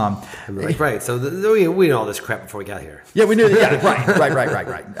 Right. So we know all this crap before we got here. Yeah, we knew that. Yeah,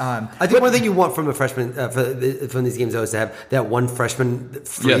 right. I think one thing you want from a freshman from these games though is to have that one freshman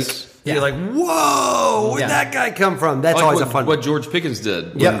freak. Yes. Yeah. You're like, whoa, where'd that guy come from? That's always a fun what George Pickens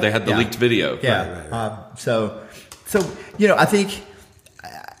did when they had the leaked video. Yeah. Right. So I think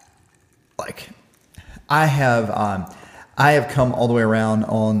I have come all the way around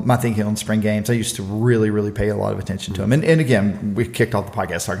on my thinking on spring games. I used to really, really pay a lot of attention to them. And again, we kicked off the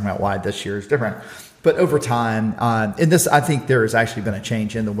podcast talking about why this year is different. But over time, in this, I think there has actually been a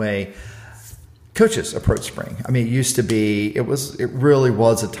change in the way coaches approach spring. I mean, it used to be, it really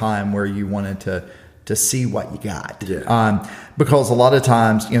was a time where you wanted to see what you got. Because a lot of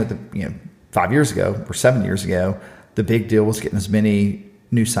times, 5 years ago or 7 years ago, the big deal was getting as many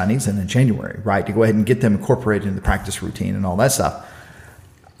new signings in January, right? To go ahead and get them incorporated in the practice routine and all that stuff.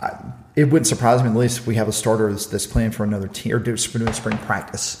 It wouldn't surprise me, at least if we have a starter that's playing for another team or doing spring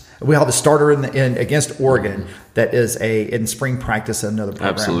practice. We have a starter in against Oregon that is in spring practice at another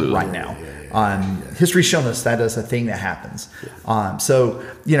program right now. History's shown us that is a thing that happens. I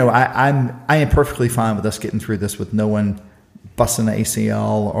am perfectly fine with us getting through this with no one busting the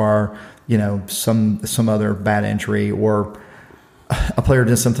ACL or some other bad injury or a player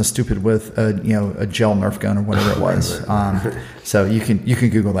did something stupid with a gel Nerf gun or whatever it was. So you can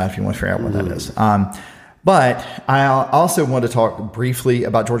Google that if you want to figure out what that is. But I also want to talk briefly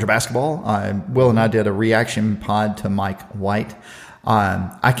about Georgia basketball. Will and I did a reaction pod to Mike White.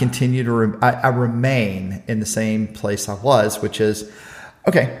 I continue to I remain in the same place I was, which is,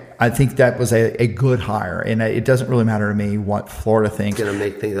 okay, I think that was a good hire. And it doesn't really matter to me what Florida thinks. Going to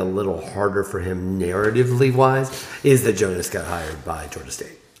make things a little harder for him narratively wise is that Jonas got hired by Georgia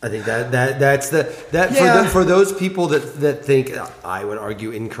State. I think that's for those people that think, I would argue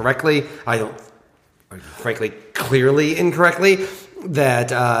incorrectly, I don't argue, frankly, clearly incorrectly,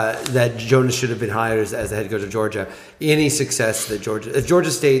 that Jonas should have been hired as the head coach of Georgia. Any success that if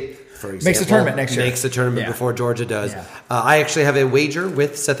Georgia State, for example, makes a tournament next year, makes the tournament before Georgia does. Yeah. I actually have a wager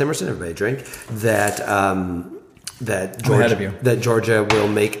with Seth Emerson, everybody drink, that Georgia will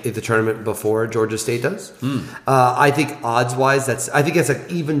make the tournament before Georgia State does. I think odds wise, I think it's an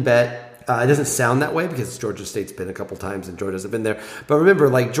even bet. It doesn't sound that way because Georgia State's been a couple times and Georgia hasn't been there. But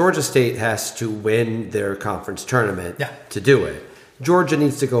remember, Georgia State has to win their conference tournament to do it. Georgia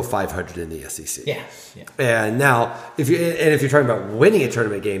needs to go 500 in the SEC. Yeah. And now, if you're talking about winning a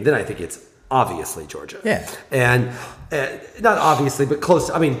tournament game, then I think it's obviously Georgia. Yeah. And not obviously, but close.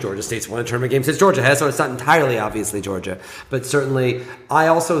 I mean, Georgia State's won a tournament game since Georgia has, so it's not entirely obviously Georgia. But certainly,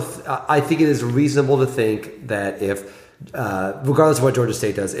 I think it is reasonable to think that if, regardless of what Georgia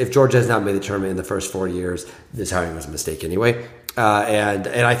State does, if Georgia has not made the tournament in the first 4 years, this hiring was a mistake anyway. And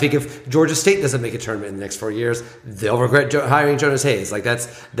I think if Georgia State doesn't make a tournament in the next 4 years, they'll regret hiring Jonas Hayes.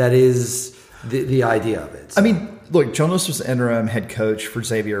 That is the idea of it. So. I mean, look, Jonas was the interim head coach for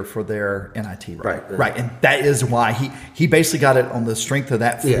Xavier for their NIT run. Right. And that is why he basically got it on the strength of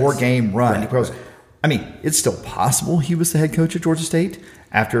that 4-game run. Right. Because, I mean, it's still possible he was the head coach at Georgia State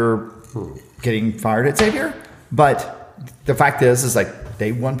after getting fired at Xavier. But the fact is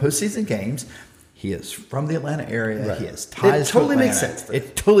they won postseason games. He is from the Atlanta area. Right. He has ties to Atlanta. Makes sense.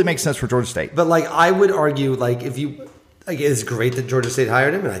 It totally makes sense for Georgia State. But I would argue, if you like, it's great that Georgia State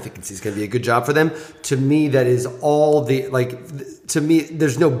hired him, and I think he's going to be a good job for them. To me, that is all the to me,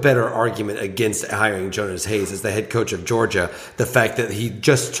 there's no better argument against hiring Jonas Hayes as the head coach of Georgia. The fact that he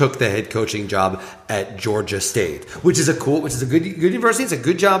just took the head coaching job at Georgia State, which is a good university. It's a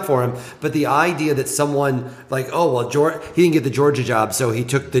good job for him. But the idea that someone like, oh well, he didn't get the Georgia job, so he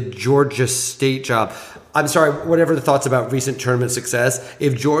took the Georgia State job. I'm sorry, whatever the thoughts about recent tournament success,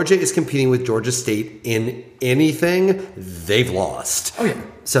 if Georgia is competing with Georgia State in anything, they've lost. Oh, yeah.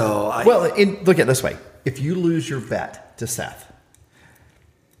 So, look at it this way. If you lose your bet to Seth,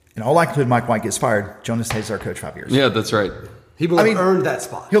 in all likelihood, Mike White gets fired, Jonas Hayes is our coach 5 years. Yeah, that's right. He will have earned that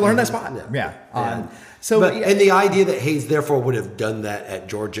spot. He'll earn that spot. Yeah. And the idea that Hayes therefore would have done that at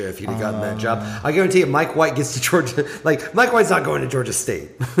Georgia if he'd have gotten that job, I guarantee you, Mike White gets to Georgia. Like, Mike White's not going to Georgia State.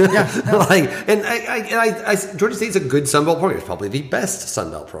 Yeah. Georgia State's a good Sun Belt program. It's probably the best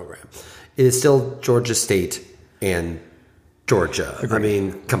Sun Belt program. It is still Georgia State and Georgia. Agreed. I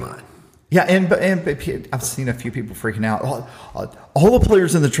mean, come on. Yeah, and I've seen a few people freaking out. All the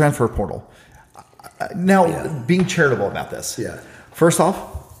players in the transfer portal. Now, being charitable about this. Yeah. First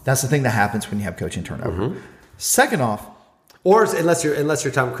off, that's the thing that happens when you have coaching turnover. Mm-hmm. Second off, or unless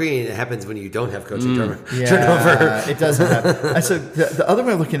you're Tom Crean, it happens when you don't have coaching turnover. It doesn't happen. So the other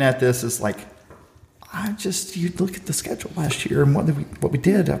way of looking at this is like, you look at the schedule last year and what we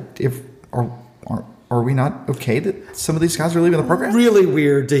did. Are we not okay that some of these guys are leaving the program? Really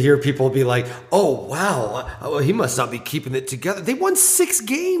weird to hear people be like, "Oh wow, he must not be keeping it together." They won 6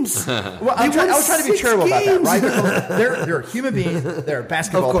 games. Well, I was trying to be charitable about that, right? They're human beings. They're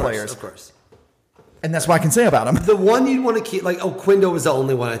basketball players, of course. And that's what I can say about them. The one you'd want to keep, like Oquendo was the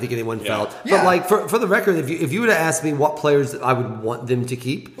only one I think anyone felt. Yeah. But like for the record, if you would have asked me what players I would want them to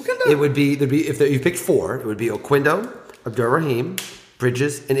keep, it would be if you picked 4, it would be Oquendo, Abdur-Rahim,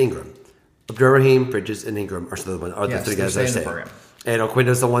 Bridges, and Ingram. Abdur-Rahim, Bridges, and Ingram are the 3 guys that are staying. And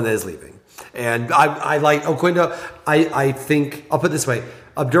Oquendo's the one that is leaving. And I like Oquendo. I think I'll put it this way: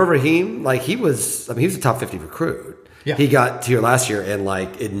 Abdur-Rahim, he was a top 50 recruit. Yeah. He got here last year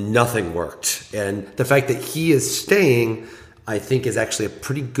and nothing worked. And the fact that he is staying, I think, is actually a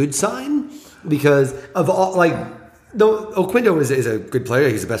pretty good sign because of all though Oquendo is a good player.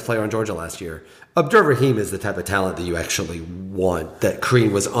 He's the best player on Georgia last year. Abdur-Rahim is the type of talent that you actually want that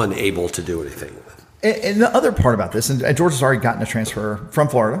Crean was unable to do anything with. And the other part about this, and Georgia's already gotten a transfer from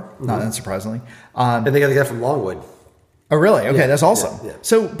Florida, not unsurprisingly. And they got the guy from Longwood. Oh, really? Okay, that's awesome. Yeah.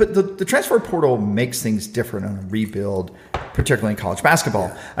 So, but the transfer portal makes things different on a rebuild, particularly in college basketball.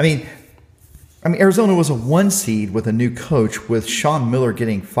 Yeah. I mean, Arizona was a 1 seed with a new coach with Sean Miller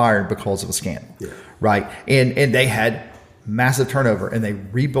getting fired because of a scandal, right? And they had massive turnover, and they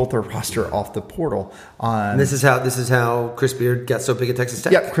rebuilt their roster off the portal. And this is how Chris Beard got so big at Texas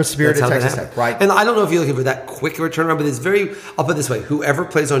Tech. Yeah, Chris Beard at Texas Tech, right? And I don't know if you're looking for that quick of a turnaround, but it's very. I'll put it this way: whoever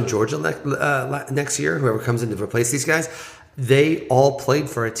plays on Georgia next year, whoever comes in to replace these guys, they all played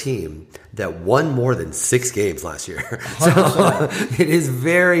for a team that won more than 6 games last year. So it is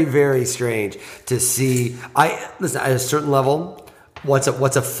very, very strange to see. Listen, at a certain level, what's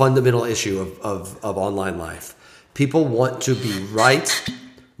a fundamental issue of online life? People want to be right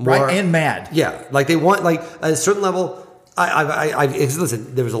and mad. Yeah, they want at a certain level.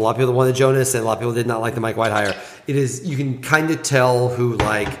 Listen, there was a lot of people that wanted Jonas, and a lot of people did not like the Mike White hire. It is you can kind of tell who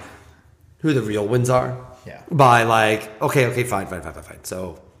the real wins are. Yeah. By okay, fine.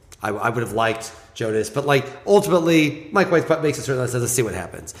 So I would have liked Jonas, but ultimately Mike White makes a certain let's see what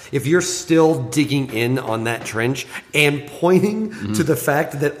happens. If you're still digging in on that trench and pointing to the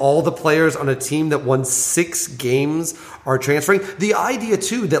fact that all the players on a team that won 6 games are transferring, the idea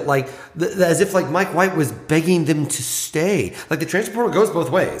too that as if Mike White was begging them to stay. The transfer portal goes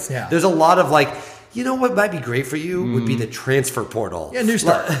both ways. Yeah. There's a lot of you know what might be great for you would be the transfer portal. Yeah, new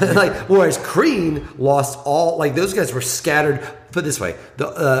start. Whereas Crean lost all, those guys were scattered. Put it this way,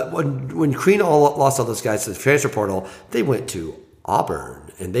 when Crean lost all those guys to the transfer portal, they went to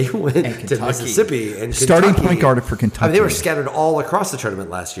Auburn and they went to Mississippi and starting point guard for Kentucky. They were scattered all across the tournament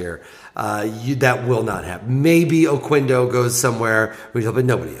last year. That will not happen. Maybe Oquendo goes somewhere, but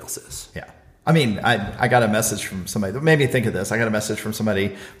nobody else is. Yeah. I got a message from somebody that made me think of this. I got a message from somebody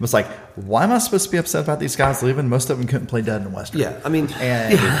who was like, why am I supposed to be upset about these guys leaving? Most of them couldn't play Dud and Western. Yeah, that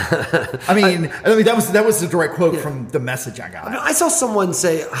was the direct quote from the message I got. I saw someone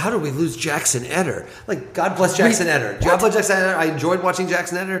say, how do we lose Jackson Eder? God bless Jackson Eder. God bless Jackson Eder. I enjoyed watching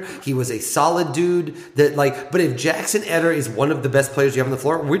Jackson Eder. He was a solid dude but if Jackson Eder is one of the best players you have on the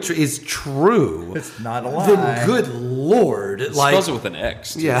floor, which is true. It's not a lie. Then good Lord. Spells it with an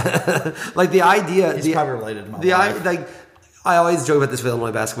X. Too. Yeah. The idea. He's probably related to my wife. I always joke about this with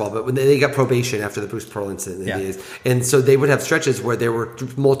Illinois basketball, but when they got probation after the Bruce Pearl incident, Yeah. and so they would have stretches where there were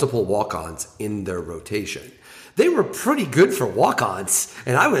multiple walk-ons in their rotation. They were pretty good for walk-ons,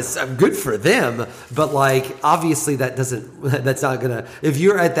 and I'm good for them. But like, obviously, that's not gonna. If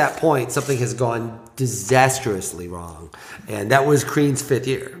you're at that point, something has gone disastrously wrong, and that was Crean's 5th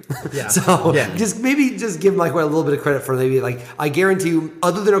year. Yeah. So Yeah. just give Mike White a little bit of credit for maybe like I guarantee you,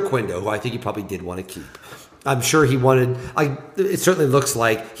 other than Oquendo, who I think he probably did want to keep. I'm sure he wanted. It certainly looks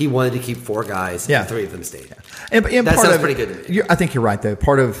like he wanted to keep 4 guys. Yeah. And 3 of them stayed. And That part sounds of, pretty good to me. I think you're right, though.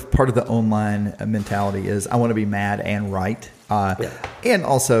 Part of the online mentality is I want to be mad and right, and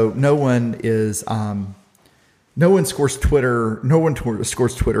also no one scores Twitter. No one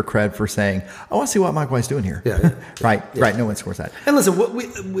scores Twitter cred for saying, "I want to see what Mike White's doing here." Yeah. Right. No one scores that. And listen,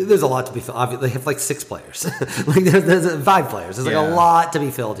 there's a lot to be filled. Obviously, they have like 6 players, like there's 5 players. There's like a lot to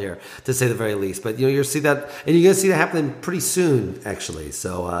be filled here, to say the very least. But you'll see that, and you're going to see that happening pretty soon, actually.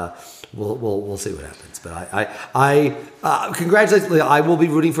 So we'll see what happens. But I congratulations. I will be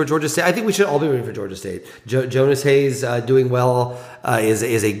rooting for Georgia State. I think we should all be rooting for Georgia State. Jonas Hayes doing well is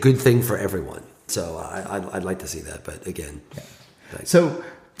a good thing for everyone. So I'd like to see that. But again, So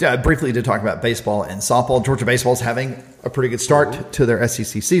briefly to talk about baseball and softball, Georgia baseball is having a pretty good start to their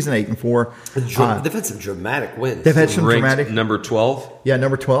SEC season, 8-4. They've had some dramatic wins. They've had some Ranked dramatic. number 12. Yeah,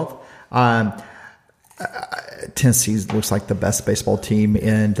 number 12. Tennessee looks like the best baseball team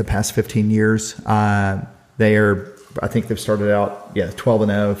in the past 15 years. They are, I think they've started out,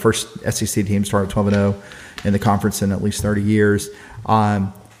 12-0. First SEC team started 12-0 in the conference in at least 30 years.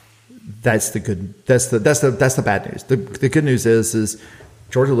 That's the good. That's the bad news. The good news is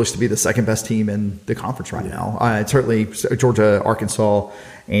Georgia looks to be the second best team in the conference right now. It's certainly Georgia, Arkansas,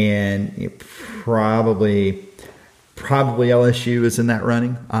 and probably LSU is in that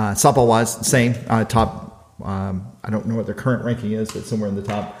running. Softball wise, same top. I don't know what their current ranking is, but somewhere in the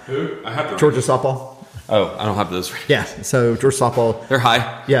top. Who? I have Georgia softball. Oh, I don't have those. Yeah, so Georgia softball. They're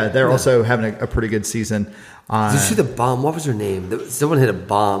high. Yeah, they're also having a pretty good season. Did you see the bomb? What was her name? Someone hit a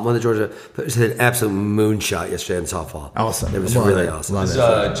bomb. One of the Georgia players hit an absolute moonshot yesterday in softball. Awesome. It was Love really it. awesome. Love Is it.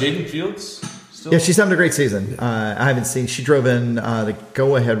 Jaden Fields still? Yeah, she's having a great season. I haven't seen. She drove in the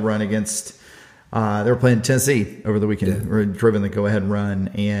go-ahead run against. They were playing Tennessee over the weekend. Or driven the go-ahead run,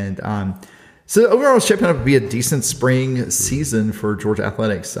 and so overall, it's shaping up to be a decent spring season for Georgia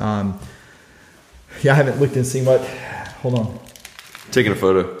athletics. I haven't looked and seen what. Hold on. Taking a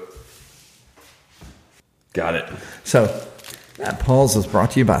photo. Got it. So that pause is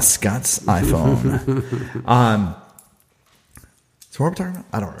brought to you by Scott's iPhone. So what are we talking about?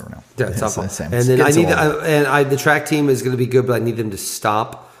 I don't remember now. Yeah, It's softball. the same. And then It's I getting need so long. the track team is going to be good, but I need them to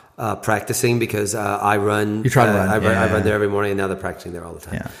stop practicing because I run. You try to run. I Yeah. run there every morning, and now they're practicing there all the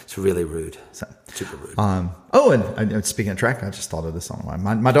time. Yeah. It's really rude. So, Super rude. and speaking of track, I just thought of this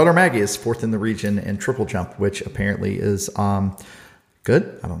on my daughter Maggie is 4th in the region in triple jump, which apparently is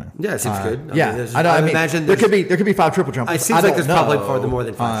good. I don't know. Yeah, it seems good. I mean, there could be 5 triple jumpers. It seems I like don't there's probably know. more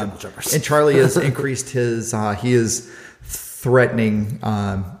than 5 triple jumpers. And Charlie has increased his. He is threatening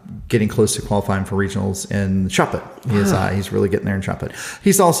getting close to qualifying for regionals in shot put. He's really getting there in shot put.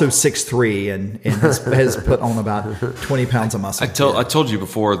 He's also 6'3" and has put on about 20 pounds of muscle. I told you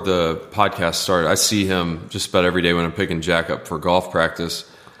before the podcast started, I see him just about every day when I'm picking Jack up for golf practice.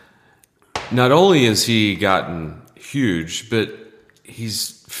 Not only has he gotten huge, but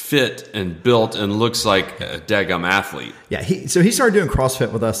he's fit and built and looks like a daggum athlete. Yeah, so he started doing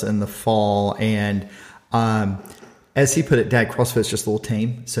CrossFit with us in the fall, and as he put it, Dad, CrossFit's just a little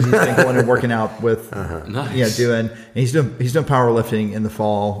tame. So he's been going and working out with, Nice. he's doing powerlifting in the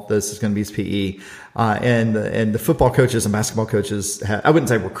fall. This is going to be his PE, and the football coaches and basketball coaches. I wouldn't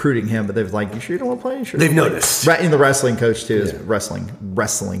say recruiting him, but they've like, you sure you don't want to play? You sure They've noticed. Right, and the wrestling coach too is wrestling,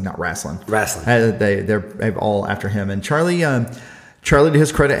 not wrestling. Wrestling. They're all after him, and Charlie, to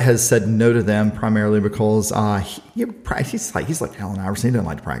his credit, has said no to them primarily because he's like Allen Iverson. He doesn't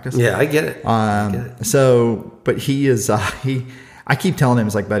like to practice. Yeah, I get it. So, but he is. I keep telling him,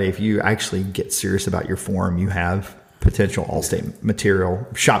 it's like, buddy, if you actually get serious about your form, you have potential all-state material,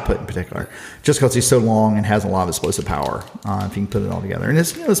 shot put in particular. Just because he's so long and has a lot of explosive power, if you can put it all together. And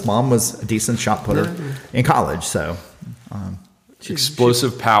his mom was a decent shot putter in college, so.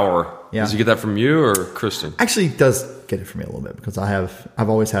 Explosive power. Yeah. Does he get that from you or Kristen? Actually, does get it from me a little bit because I've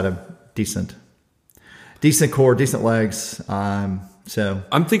always had a decent core, decent legs. So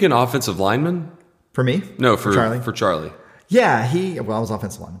I'm thinking offensive lineman. for me, No, for Charlie. For Charlie. Yeah, I was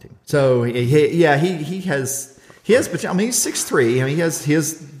offensive lineman too. So he has, but I mean, he's 6'3". I mean,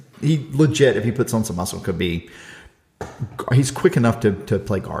 he legit, if he puts on some muscle, could be. He's quick enough to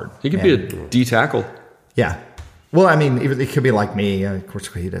play guard. He could be a D tackle. Yeah. Well, I mean, even it could be like me. Of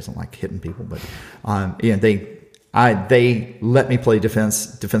course, he doesn't like hitting people, but they let me play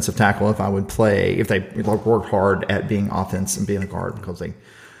defensive tackle if I would play, if they worked hard at being offense and being a guard, because they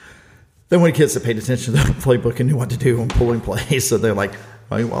wanted kids that paid attention to the playbook and knew what to do and pulling plays. So they're like,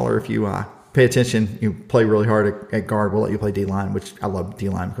 well, Waller, if you pay attention, you play really hard at guard, we'll let you play D-line, which I love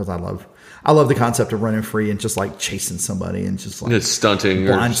D-line because I love the concept of running free and just like chasing somebody and just like stunting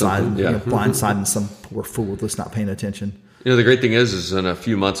or something. Blindsiding some poor fool that's not paying attention. The great thing is in a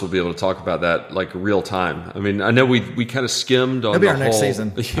few months we'll be able to talk about that like real time. I mean, I know we kind of skimmed on That'll be the our whole next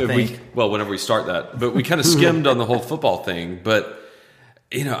season. I think. Whenever we start that, but we kind of skimmed on the whole football thing. But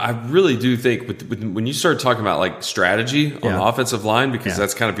I really do think when you start talking about like strategy on the offensive line, because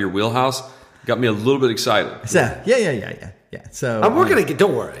that's kind of your wheelhouse, got me a little bit excited. Yeah. So we're gonna get.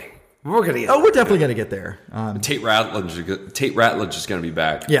 Don't worry. We're gonna get. Oh, we're definitely gonna get there. Tate Ratledge is going to be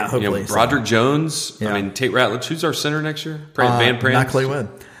back. Yeah, hopefully. Broderick Jones. Yeah. I mean, Tate Ratledge. Who's our center next year? Van Pran. Not Clay Wood.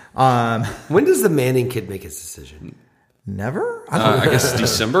 When does the Manning kid make his decision? Never. I guess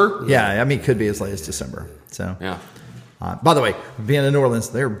December. Yeah, I mean, it could be as late as December. So yeah. By the way, being in New Orleans,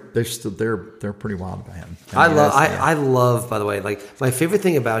 they're pretty wild about him. I love. By the way, like my favorite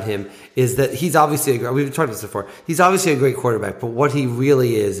thing about him is that he's obviously we've talked about this before. He's obviously a great quarterback, but what he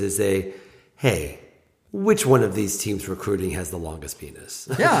really is hey, which one of these teams recruiting has the longest penis?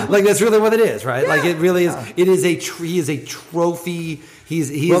 Yeah, like that's really what it is, right? Yeah. Like it really is. It is he is a trophy.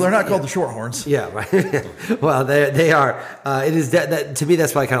 Well, they're not called the Shorthorns. Yeah, right. Well, they are. It is that to me.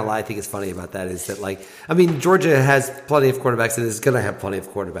 That's why I think is funny about that is that like I mean Georgia has plenty of quarterbacks and is going to have plenty of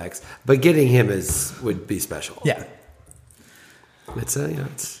quarterbacks, but getting him would be special. Yeah,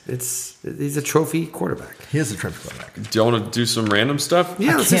 he's a trophy quarterback. He is a trophy quarterback. Do you want to do some random stuff?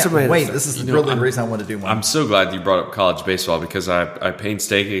 Yeah, let's do some random wait. stuff. This is really the reason I want to do one. I'm so glad you brought up college baseball because I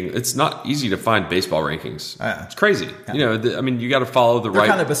painstaking. It's not easy to find baseball rankings. It's crazy. Yeah. I mean, you got to follow the They're right.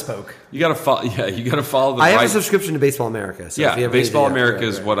 kind of bespoke. You got to follow. Yeah, you got to follow the I right. have a subscription to Baseball America. So if you have Baseball anything America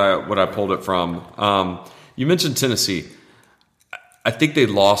is what I pulled it from. You mentioned Tennessee. I think they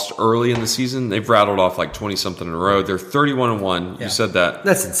lost early in the season. They've rattled off like 20-something in a row. They're 31-1. Yeah. You said that.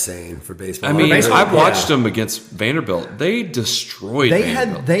 That's insane for baseball. I mean, baseball, I watched them against Vanderbilt. They destroyed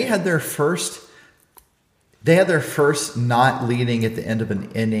Vanderbilt. They had their first not leading at the end of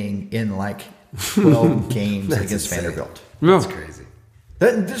an inning in like 12 games against insane. Vanderbilt. That's crazy.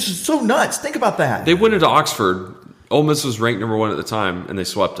 This is so nuts. Think about that. They went into Oxford. Ole Miss was ranked number 1 at the time, and they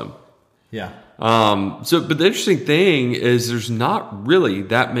swept them. Yeah. But the interesting thing is there's not really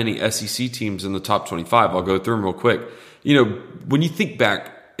that many SEC teams in the top 25. I'll go through them real quick. When you think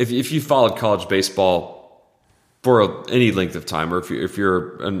back, if you followed college baseball for any length of time, or if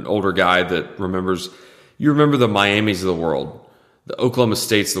you're an older guy that remembers, you remember the Miamis of the world, the Oklahoma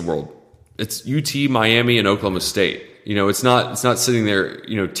States of the world. It's UT, Miami, and Oklahoma State. It's not sitting there,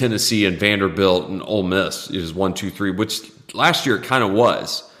 Tennessee and Vanderbilt and Ole Miss is 1, 2, 3, which last year it kind of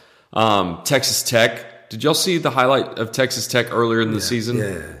was. Texas Tech. Did y'all see the highlight of Texas Tech earlier in the season?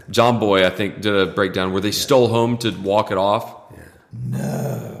 Yeah. John Boy, I think, did a breakdown where they stole home to walk it off. Yeah.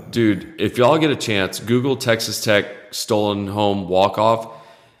 No. Dude, if y'all get a chance, Google Texas Tech stolen home walk off.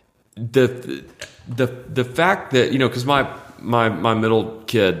 The fact that, because my middle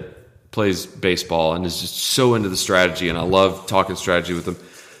kid plays baseball and is just so into the strategy, and I love talking strategy with him.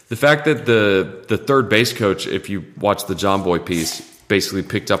 The fact that the third base coach, if you watch the John Boy piece, basically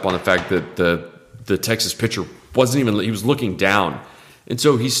picked up on the fact that the Texas pitcher he was looking down, and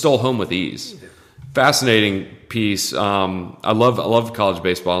so he stole home with ease. Fascinating piece. I love college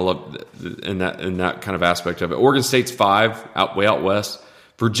baseball. I love in that kind of aspect of it. Oregon State's 5 way out west.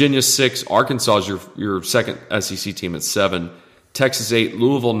 Virginia 6. Arkansas is your second SEC team at 7. Texas 8.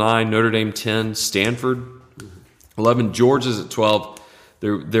 Louisville 9. Notre Dame 10. Stanford 11. Georgia's at 12.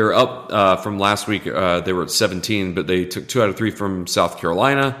 They're up from last week. They were at 17, but they took 2 out of 3 from South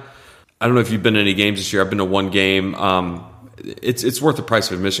Carolina. I don't know if you've been to any games this year. I've been to one game. It's worth the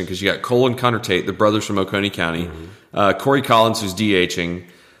price of admission because you got Cole and Connor Tate, the brothers from Oconee County. Corey Collins, who's DHing.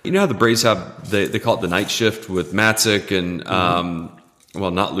 You know how the Braves have they call it the night shift with Matzik and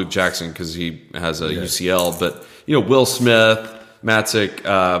not Luke Jackson because he has a UCL, but Will Smith,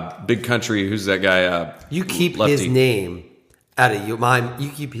 Matzik, Big Country. Who's that guy? You keep lefty. his name out of your mind. You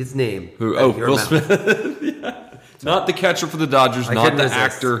keep his name. Who? out of your Will mouth. Smith. Yeah. Not the catcher for the Dodgers, not the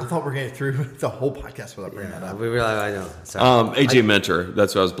actor. I thought we were getting through the whole podcast without bringing that up. I know. Sorry. AJ Mentor,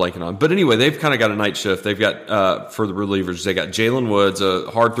 that's what I was blanking on. But anyway, they've kind of got a night shift. They've got, for the relievers, they got Jalen Woods,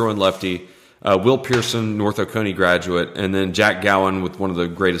 a hard-throwing lefty, Will Pearson, North Oconee graduate, and then Jack Gowan with one of the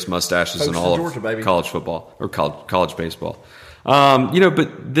greatest mustaches in all Georgia, of baby. college football, or college baseball.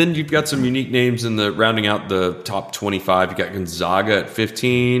 But then you've got some unique names in the rounding out the top 25. You got Gonzaga at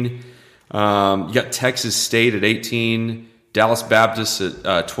 15. You got Texas State at 18. Dallas Baptist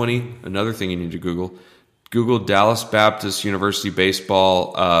at 20. Another thing you need to Google. Google Dallas Baptist University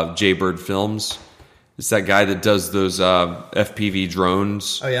baseball. Jaybird Films. It's that guy that does those FPV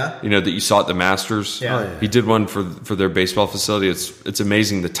drones. Oh yeah, that you saw at the Masters. Yeah. Oh, yeah. He did one for their baseball facility. It's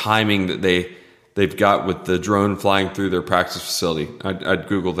amazing the timing that they've got with the drone flying through their practice facility. I'd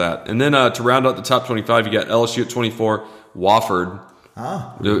Google that. And then to round out the top 25, you got LSU at 24, Wofford,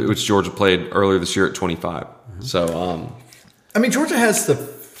 which Georgia played earlier this year at 25. Mm-hmm. So, Georgia has the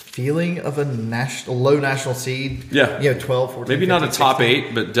feeling of a low national seed. Yeah. 12, 14, maybe 15, not a top 16,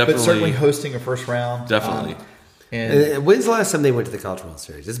 8, but definitely. But certainly hosting a first round. Definitely. And When's the last time they went to the College World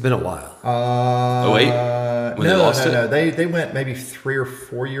Series? It's been a while. 08? When they lost it? No. They went maybe 3 or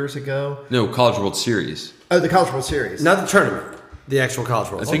 4 years ago. No, College World Series. Oh, the College World Series. Not the tournament. The actual College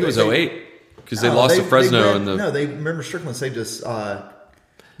World I Series. think it was 08 because they No, lost to Fresno. they remember Strickland saved us.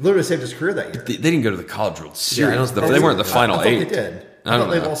 Literally saved his career that year. They didn't go to the College World Series. don't they weren't the final I thought 8. they did. I don't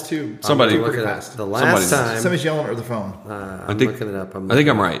thought they know. lost two. Somebody- two I'm pretty looking fast. at the last Somebody's- time. Somebody's yelling over the phone. I'm looking it up. I think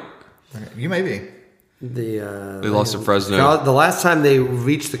I'm right. You may be. They lost to Fresno. The last time they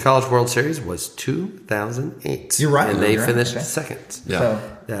reached the College World Series was 2008. You're right. and they You're right. finished Okay. second. Yeah.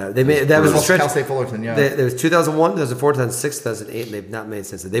 So, They made that was a lost to stretch. Cal State Fullerton. Yeah. There was 2001, 2004, 2006, 2008, and they've not made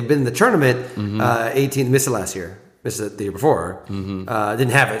since then. They've been in the tournament. 18 missed it last year. Missed it the year before. Didn't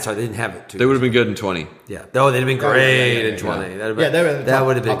have it. Sorry, they didn't have it. They would have been good in 20. Yeah. Oh, they'd have been great yeah, in 20. yeah. That'd Yeah, they were in the that top-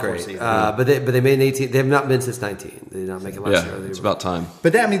 would have been top four great. seed. But they made an 18. They have not been since 19. They did not make it last Yeah, year. it's about time.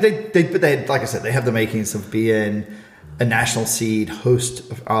 But they like I said, they have the makings of being a national seed, host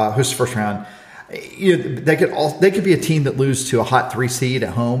first round. They could be a team that lose to a hot 3 seed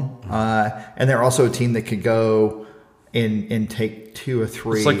at home, and they're also a team that could go and take 2 or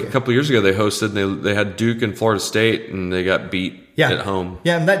 3. It's like a couple of years ago they hosted. And they had Duke and Florida State, and they got beat at home.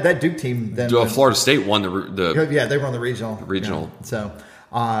 Yeah, and that Duke team then Florida State won the they were on the regional. Regional. Yeah. So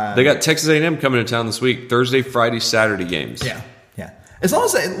They got Texas A&M coming to town this week. Thursday, Friday, Saturday games. yeah. As long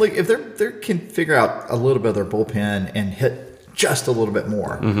as if they can figure out a little bit of their bullpen and hit just a little bit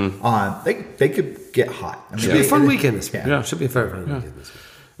more, they could get hot. I mean, Should be a fun weekend this week. Yeah. Should be a very fun weekend this week.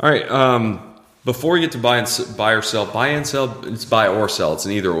 All right. Before we get to buy or sell, it's buy or sell. It's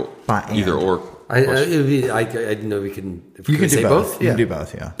an either or. I didn't know we can. If we You can say do both. You Yeah. can do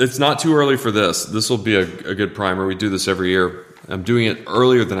both. Yeah. It's not too early for this. This will be a good primer. We do this every year. I'm doing it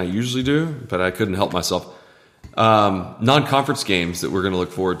earlier than I usually do, but I couldn't help myself. Non-conference games that we're going to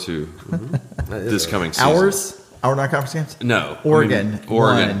look forward to this coming season. Our non-conference games. No, Oregon.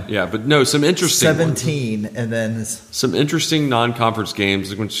 Oregon. won. Yeah, but no, some interesting ones. 17, and then Some interesting non-conference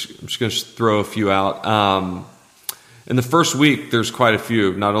games. I'm just going to throw a few out. In the first week, there's quite a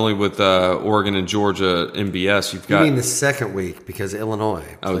few. Not only with Oregon and Georgia MBS, you've You got. mean the second week because Illinois.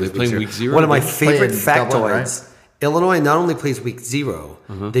 Oh, plays they play week 0? One of my They favorite play in Dublin, factoids. Illinois not only plays week 0,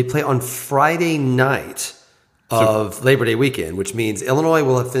 they play on Friday night of Labor Day weekend, which means Illinois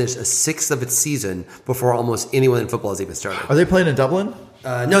will have finished a sixth of its season before almost anyone in football has even started. are they playing in Dublin?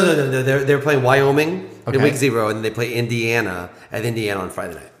 No. They're playing Wyoming in Okay. week 0, and then they play Indiana on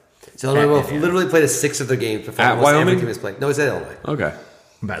Friday night. So Illinois will have literally played a sixth of their games before At almost every Wyoming? team has played. No, it's at Illinois. Okay.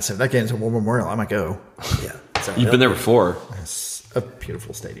 I'm about to say, if that game's at War Memorial, I might go. Yeah. So You've been there before. It's a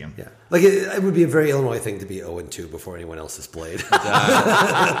beautiful stadium. Yeah. Like it would be a very Illinois thing to be 0-2 before anyone else has played.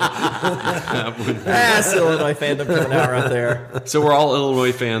 That's Illinois fandom coming out right there. So we're all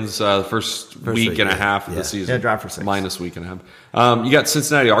Illinois fans the first week week, and a yeah. half of Yeah. the season. Yeah, drive for 6. Minus week and a half. You got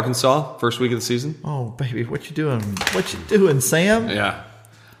Cincinnati, Arkansas, first week of the season. Oh, baby, what you doing? What you doing, Sam? Yeah.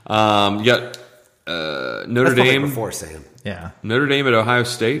 You got Notre That's probably Dame. before Sam. Yeah, Notre Dame at Ohio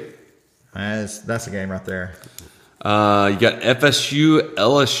State. that's a game right there. You got FSU,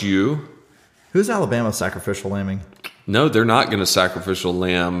 LSU. Who's Alabama sacrificial lambing? No, they're not going to sacrificial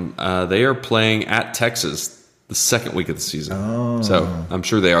lamb. They are playing at Texas the second week of the season. Oh. So I'm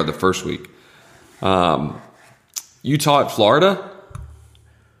sure they are the first week. Utah at Florida.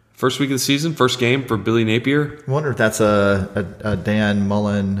 First week of the season, first game for Billy Napier. I wonder if that's a Dan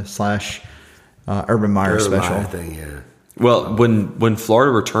Mullen / Urban Meyer special. Meyer thing, yeah. Well, when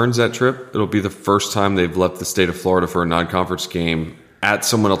Florida returns that trip, it'll be the first time they've left the state of Florida for a non-conference game at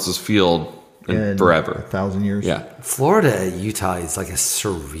someone else's field in forever. 1,000 years. Yeah. Florida, Utah is like a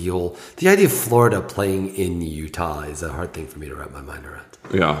surreal. The idea of Florida playing in Utah is a hard thing for me to wrap my mind around.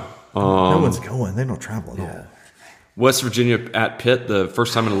 Yeah. No one's going. They don't travel at all. West Virginia at Pitt, the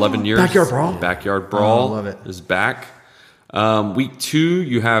first time in 11 years. Backyard brawl. Backyard brawl Oh, I love it. is back. Week 2,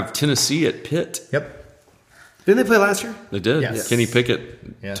 you have Tennessee at Pitt. Yep. Didn't they play last year? They did. Yes. Kenny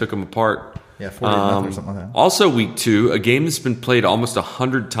Pickett took them apart. Yeah, 40-0 or something like that. Also, week 2, a game that's been played almost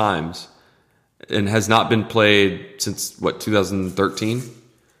 100 times and has not been played since, 2013?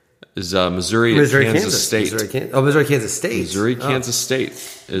 Is Missouri at Kansas State. Missouri, Kansas State. Missouri, Kansas State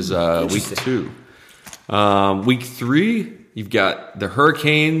is week 2. Week 3, you've got the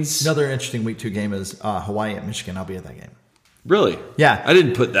Hurricanes. Another interesting week 2 game is Hawaii at Michigan. I'll be at that game. Really? Yeah. I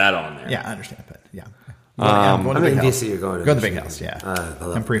didn't put that on there. Yeah, I understand, but yeah. I'm in DC. You're going to the big house. Yeah,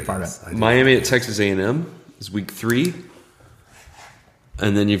 I'm pretty fired up. Miami at Texas A&M is week 3,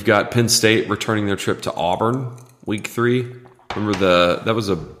 and then you've got Penn State returning their trip to Auburn week 3. Remember that was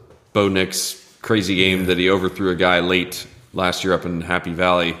a Bo Nix crazy game that he overthrew a guy late last year up in Happy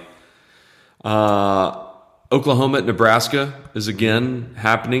Valley. Oklahoma at Nebraska is again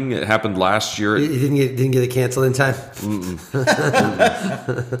happening. It happened last year. You didn't get it canceled in time.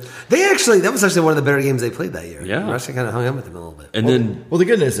 That was actually one of the better games they played that year. Yeah, Nebraska kind of hung out with them a little bit. And then, the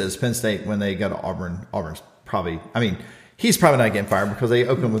good news is Penn State, when they go to Auburn, Auburn's probably. I mean, he's probably not getting fired because they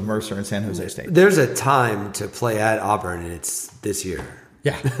open with Mercer and San Jose State. There's a time to play at Auburn, and it's this year.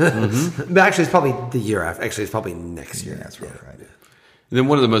 Yeah, but actually, it's probably the year after. Actually, it's probably next year. That's right. Then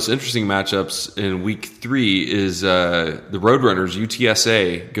one of the most interesting matchups in week 3 is the Roadrunners.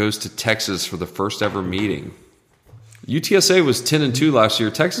 UTSA goes to Texas for the first ever meeting. UTSA was 10-2 last year.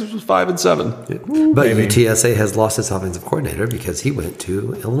 Texas was 5-7. But UTSA has lost its offensive coordinator because he went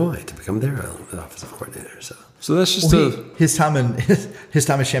to Illinois to become their offensive coordinator. So that's just his time in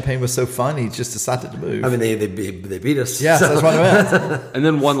Champaign was so fun. He just decided to move. I mean, they beat us. Yeah, so that's what I meant. And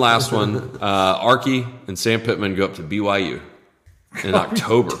then one last one: Archie and Sam Pittman go up to BYU in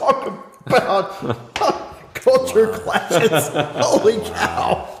October. Talk about culture clashes. Holy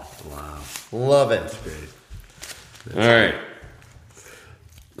cow! Wow, love it. That's great. All right,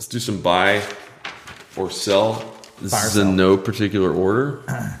 let's do some buy or sell. This is in no particular order.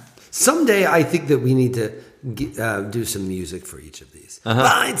 Someday, I think that we need to do some music for each of these.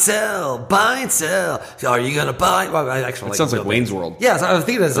 Buy and sell, buy and sell. Are you going to buy? Well, I actually it sounds like Wayne's World. Yeah, so I was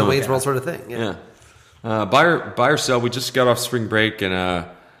thinking it's a Wayne's World sort of thing. Yeah. Buy or sell. We just got off spring break, and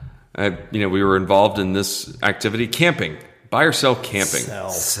we were involved in this activity, camping. Buy or sell camping.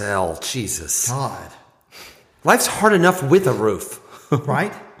 Sell. Jesus. God. Life's hard enough with a roof,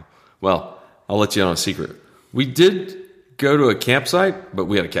 right? Well, I'll let you on a secret. We did go to a campsite, but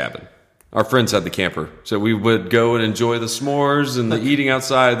we had a cabin. Our friends had the camper, so we would go and enjoy the s'mores and the eating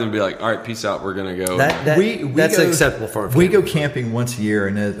outside, then be like, all right, peace out, we're going to go. That's acceptable for us. We go camping once a year,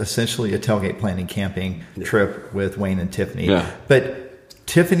 and essentially a tailgate planning camping trip with Wayne and Tiffany. Yeah. But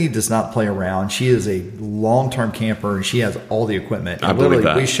Tiffany does not play around. She is a long-term camper, and she has all the equipment. I believe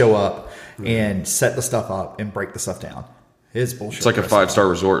that. We show up and set the stuff up and break the stuff down. It's bullshit. It's like a 5-star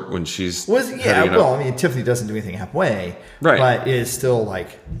resort when she's Tiffany doesn't do anything halfway, right? But it is still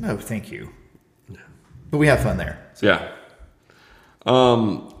like, no, thank you. But we have fun there. So. Yeah.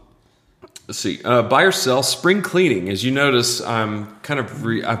 Let's see. Buy or sell spring cleaning. As you notice, I'm kind of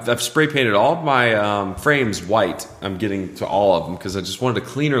I've spray painted all of my frames white. I'm getting to all of them because I just wanted a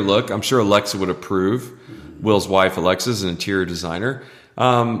cleaner look. I'm sure Alexa would approve. Will's wife, Alexa, is an interior designer.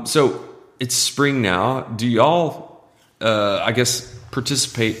 So it's spring now. Do y'all? I guess,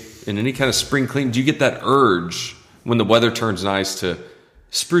 participate in any kind of spring clean? Do you get that urge when the weather turns nice to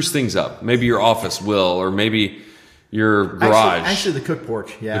spruce things up? Maybe your office will, or maybe your garage. Actually, the cook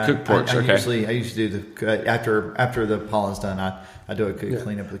porch. Yeah, the cook porch. Okay. I usually do after the pollen's done. I do a good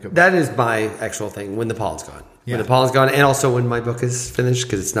cleanup of the cook porch. That is my actual thing when the pollen's gone. Yeah. When the pollen's gone, and also when my book is finished,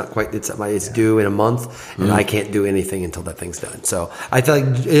 because it's not quite. It's due in a month, and I can't do anything until that thing's done. So I feel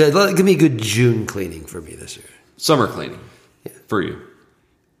like give me a good June cleaning for me this year. Summer cleaning for you.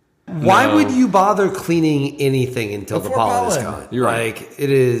 Why would you bother cleaning anything until the pollen is gone? You're right. Like,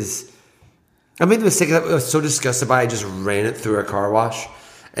 it is. I made the mistake. I was so disgusted by it. I just ran it through a car wash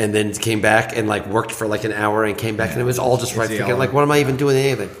and then came back and worked for an hour and came back and it was all just right. Thinking, what am I even doing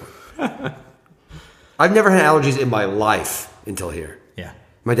anything for? I've never had allergies in my life until here. Yeah.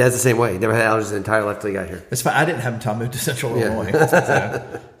 My dad's the same way. He never had allergies his entire life until he got here. It's fine. I didn't have until I moved to Central Illinois.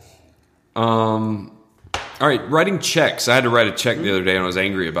 All right, writing checks. I had to write a check the other day and I was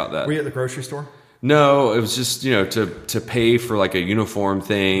angry about that. Were you at the grocery store? No, it was just, to pay for a uniform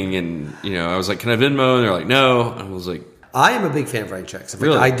thing. And, I was like, can I Venmo? And they're like, no. And I was like, I am a big fan of writing checks. In fact,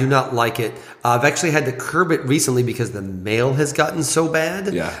 really? I do not like it. I've actually had to curb it recently because the mail has gotten so bad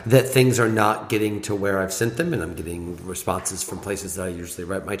that things are not getting to where I've sent them, and I'm getting responses from places that I usually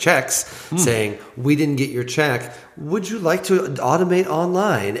write my checks saying, we didn't get your check. Would you like to automate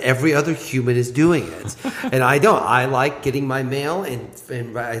online? Every other human is doing it. And I don't. I like getting my mail,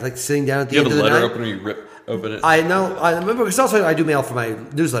 and I like sitting down at the end of the night. You have a letter opener you rip? open it. I know. I remember because also I do mail for my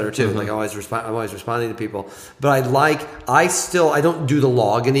newsletter too. Like I'm always responding to people. But I don't do the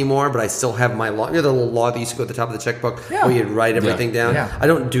log anymore. But I still have my log. You know the little log that used to go at the top of the checkbook where you write everything down. Yeah. I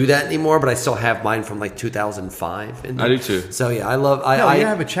don't do that anymore. But I still have mine from like 2005. I do too. So yeah, I love. You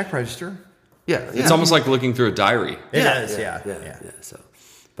have a check register. Yeah, It's almost like looking through a diary. It is. Yeah. So,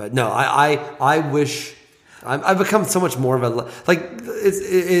 but no, I wish. I've become so much more of a it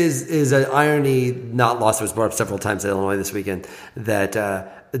is an irony not lost. It was brought up several times in Illinois this weekend that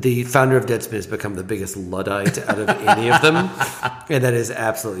the founder of Deadspin has become the biggest Luddite out of any of them, and that is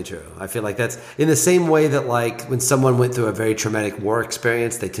absolutely true. I feel like that's in the same way that like when someone went through a very traumatic war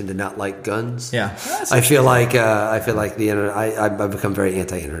experience, they tend to not like guns. Yeah, I feel like the internet. I've become very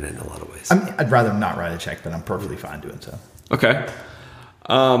anti-internet in a lot of ways. I'd rather not write a check, but I'm perfectly fine doing so. Okay.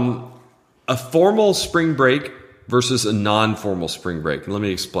 A formal spring break versus a non-formal spring break. And let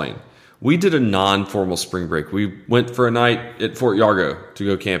me explain. We did a non-formal spring break. We went for a night at Fort Yargo to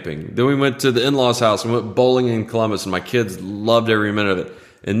go camping. Then we went to the in-laws' house and went bowling in Columbus, and my kids loved every minute of it.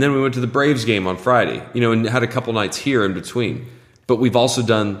 And then we went to the Braves game on Friday, and had a couple nights here in between. But we've also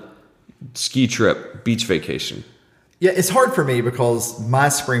done ski trip, beach vacation. Yeah, it's hard for me because my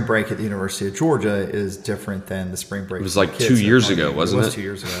spring break at the University of Georgia is different than the spring break. It was like 2 years ago, wasn't it? It was 2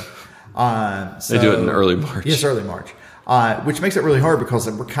 years ago. They do it in early March. Yes, early March. Which makes it really hard because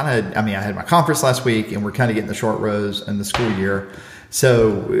we're kind of, I had my conference last week and we're kind of getting the short rows in the school year.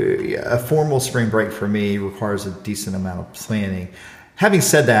 So a formal spring break for me requires a decent amount of planning. Having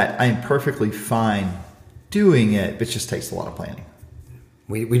said that, I am perfectly fine doing it, but it just takes a lot of planning.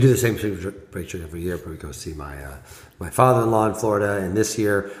 We do the same spring break trip every year, but we go see my father-in-law in Florida, and this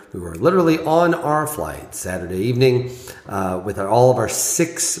year we were literally on our flight Saturday evening with all of our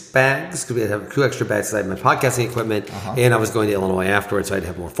 6 bags, because we have 2 extra bags. I had my podcasting equipment, and I was going to Illinois afterwards, so I had to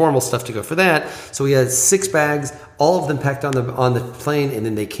have more formal stuff to go for that. So we had 6 bags, all of them packed on the plane, and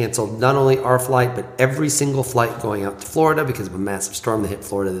then they canceled not only our flight, but every single flight going out to Florida because of a massive storm that hit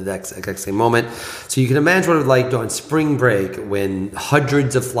Florida at the exact same moment. So you can imagine what it would like on spring break when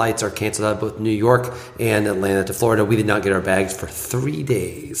hundreds of flights are canceled out of both New York and Atlanta to Florida. We did not get our bags for 3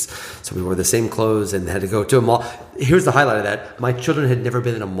 days. So we wore the same clothes and had to go to a mall. Here's the highlight of that. My children had never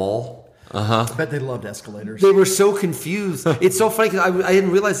been in a mall. I bet they loved escalators. They were so confused. It's so funny because I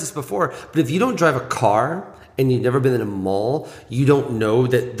didn't realize this before, but if you don't drive a car and you've never been in a mall, you don't know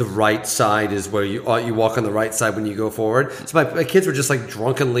that the right side is where you walk on the right side when you go forward. So my kids were just like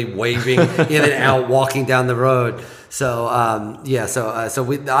drunkenly waving in and out, walking down the road. So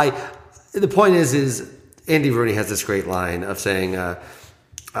the point is Andy Rooney has this great line of saying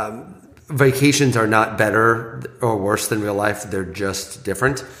vacations are not better or worse than real life; they're just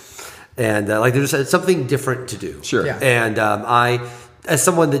different, and there's something different to do. Sure, yeah. And I. As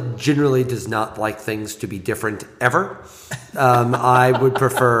someone that generally does not like things to be different ever, I would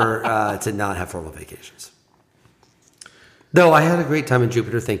prefer to not have formal vacations. Though I had a great time in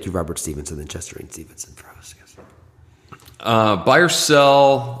Jupiter. Thank you, Robert Stevenson and Chester Stevenson, for hosting us. Buy or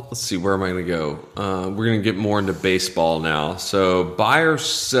sell. Let's see, where am I going to go? We're going to get more into baseball now. So buy or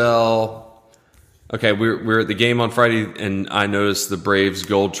sell. Okay, we're at the game on Friday, and I noticed the Braves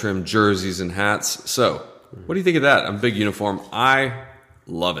gold-trimmed jerseys and hats. So what do you think of that? I'm a big uniform. I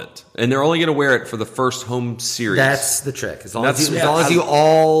love it. And they're only going to wear it for the first home series. That's the trick. As long as you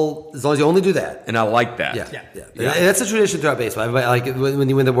only do that. And I like that. Yeah. That's a tradition throughout baseball. Like when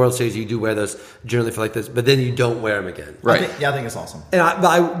you win the World Series, you do wear those generally for like this, but then you don't wear them again. Right. I think it's awesome. And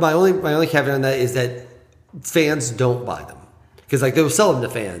my only caveat on that is that fans don't buy them because like they'll sell them to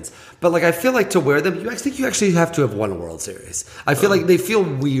fans. But like I feel like to wear them, I think you actually have to have won a World Series. I feel like they feel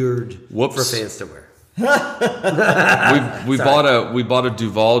weird for fans to wear. we bought a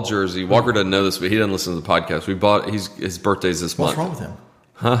Duvall jersey. Walker doesn't know this, but he doesn't listen to the podcast. We bought his birthday's this month. What's wrong with him?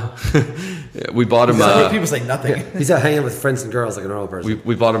 Yeah, we bought him. People say nothing. He's out hanging with friends and girls like a normal person.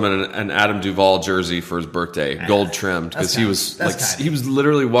 We bought him an Adam Duvall jersey for his birthday, gold trimmed, because he was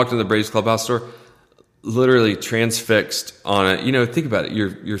literally walking to the Braves clubhouse store, literally transfixed on it. Think about it.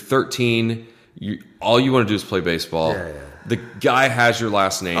 You're 13. All you want to do is play baseball. Yeah. The guy has your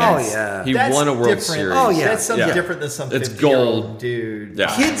last name. Oh, yeah. He won a World Series. Oh, yeah. That's something different than some It's 50-year-old gold. dude.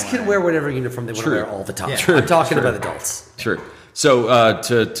 Yeah. Kids can wear whatever uniform they want to wear all the time. Yeah. I'm talking about adults. Sure. So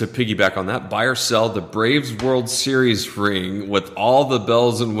to piggyback on that, buy or sell the Braves World Series ring with all the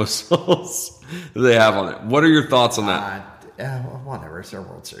bells and whistles they have on it. What are your thoughts on that? Whatever. It's their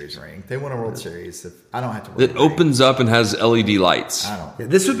World Series ring. They won a World Series. I don't have to wear It opens up and has LED lights. I don't. Yeah,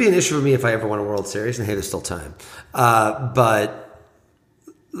 this would be an issue for me if I ever won a World Series, and hey, there's still time. But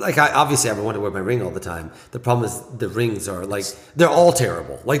like obviously I would want to wear my ring all the time. The problem is the rings are like they're all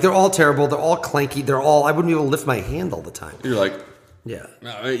terrible. Like they're all terrible. They're all clanky. I wouldn't be able to lift my hand all the time. You're like, yeah,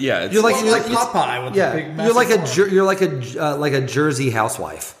 yeah. You're like Popeye with the big massive you're like a Jersey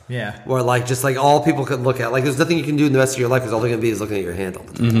housewife. Yeah, where like just like all people could look at. Like there's nothing you can do in the rest of your life because all they're going to be is looking at your hand all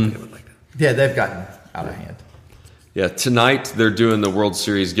the time. Yeah, they've gotten out of hand. Yeah, tonight they're doing the World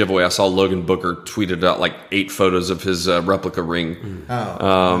Series giveaway. I saw Logan Booker tweeted out like 8 photos of his replica ring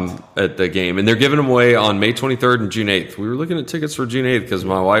at the game. And they're giving them away on May 23rd and June 8th. We were looking at tickets for June 8th because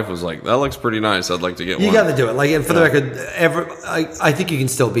my wife was like, that looks pretty nice. I'd like to get one. You got to do it. Like, and for the record, I think you can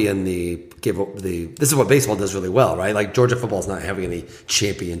still be in this is what baseball does really well, right? Like Georgia football's not having any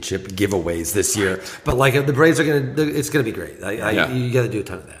championship giveaways this year. But like the Braves it's going to be great. You got to do a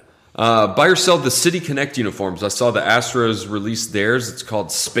ton of that. Buy or sell the City Connect uniforms. I saw the Astros release theirs. It's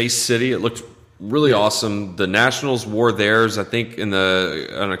called Space City. It looked really awesome. The Nationals wore theirs, I think, on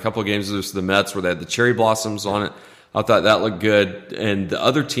a couple of games. There's the Mets where they had the cherry blossoms on it. I thought that looked good. And the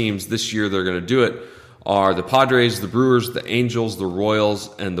other teams this year they're going to do it are the Padres, the Brewers, the Angels, the Royals,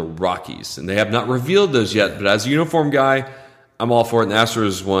 and the Rockies. And they have not revealed those yet, but as a uniform guy, I'm all for it. And the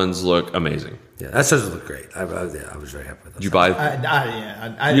Astros ones look amazing. Yeah, that does look great. I was very happy with that. Did you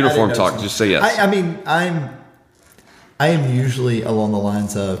buy uniform talk? Just say yes. I mean, I am usually along the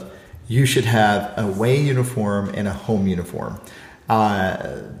lines of you should have a away uniform and a home uniform.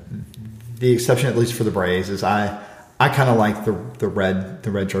 The exception, at least for the Braves, is I kind of like the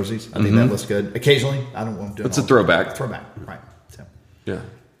red jerseys. I think that looks good. Occasionally, I don't want to do it. It's a throwback. Throwback, right? So. Yeah,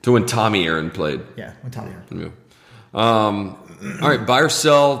 to when Tommy Aaron played. Yeah, when Tommy Aaron. Yeah. All right, buy or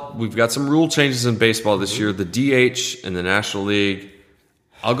sell. We've got some rule changes in baseball this year. The DH in the National League.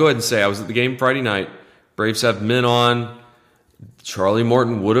 I'll go ahead and say I was at the game Friday night. Braves have men on. Charlie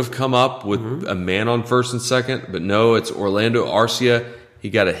Morton would have come up with a man on first and second, but no, it's Orlando Arcia.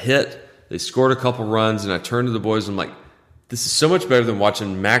 He got a hit. They scored a couple runs, and I turned to the boys and I'm like, this is so much better than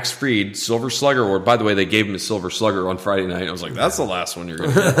watching Max Fried, Silver Slugger Award. By the way, they gave him a Silver Slugger on Friday night. I was like, that's the last one you're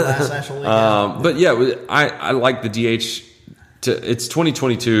going to get. Last National League. But yeah, I like the DH. It's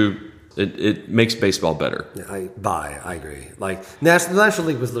 2022. It makes baseball better. Yeah, I agree. Like the National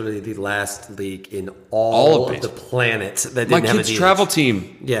League was literally the last league in all of the planet that didn't have a DH. My kid's travel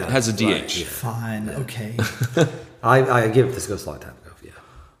team has a DH. Right, yeah. Fine, okay. I give this goes a long time ago. Yeah.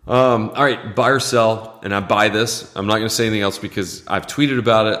 All right, buy or sell, and I buy this. I'm not going to say anything else because I've tweeted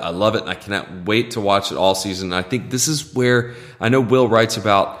about it. I love it, and I cannot wait to watch it all season. I think this is where I know Will writes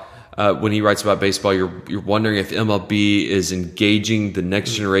about. When he writes about baseball, you're wondering if MLB is engaging the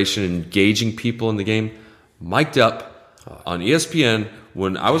next generation, engaging people in the game. Mic'd up on ESPN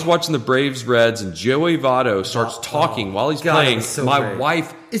when I was watching the Braves Reds and Joey Votto starts talking while he's playing. So my great.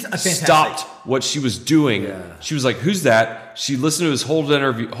 wife stopped what she was doing. Yeah. She was like, "Who's that?" She listened to his whole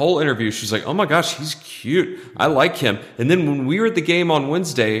interview. She's like, "Oh my gosh, he's cute. I like him." And then when we were at the game on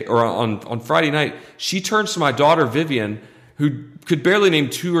Wednesday or on Friday night, she turns to my daughter Vivian, who could barely name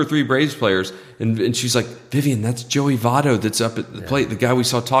 2 or 3 Braves players, and she's like, Vivian, that's Joey Votto that's up at the plate, the guy we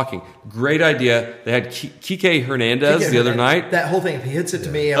saw talking. Great idea. They had Kike Hernandez the other night. That whole thing, if he hits it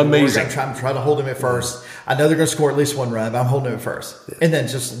to me, amazing. I'm going to try to hold him at first. I know they're going to score at least 1 run, but I'm holding him at first. And then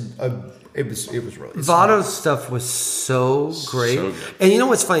just it was really Votto's stuff was so great. So good. And you know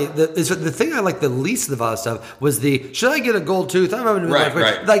what's funny? The thing I liked the least of the Votto stuff was should I get a gold tooth? I'm having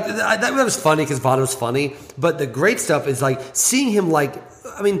right. Like that was funny because Votto's funny. But the great stuff is like seeing him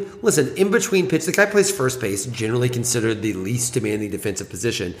listen, in between pitch, the guy plays first base, generally considered the least demanding defensive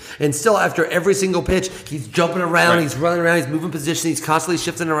position. And still, after every single pitch, he's jumping around, he's running around, he's moving position, he's constantly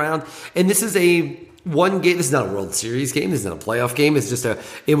shifting around. And this is one game. This is not a World Series game. This is not a playoff game. It's just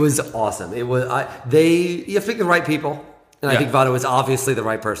it was awesome. It was, you have to pick the right people. And I think Votto is obviously the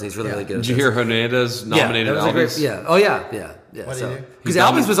right person. He's really, really good at this. Did you hear Hernandez nominated Albies? Oh, yeah. What So, did he do? because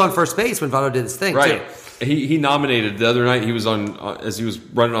Albies was on first base when Votto did his thing, Right. too. He nominated the other night. He was on as he was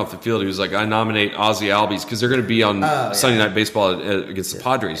running off the field. He was like, "I nominate Ozzy Albies because they're going to be on Sunday Night Baseball against the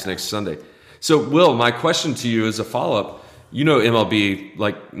Padres next Sunday." So, Will, my question to you is a follow up. You know MLB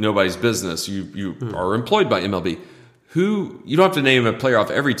like nobody's business. You are employed by MLB. You don't have to name a player off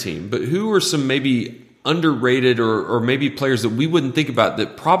every team, but who are some maybe underrated or maybe players that we wouldn't think about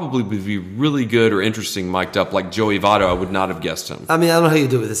that probably would be really good or interesting mic'd up like Joey Votto? I would not have guessed him. I mean, I don't know how you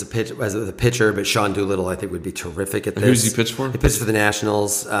do it as a pitcher, but Sean Doolittle I think would be terrific at this. Who's he pitched for? He pitched for the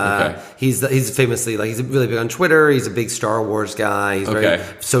Nationals. He's famously he's really big on Twitter. He's a big Star Wars guy. He's very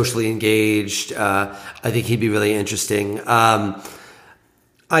socially engaged. I think he'd be really interesting. I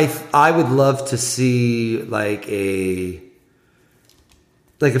would love to see like a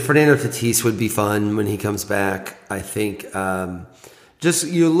Fernando Tatis would be fun when he comes back. I think Just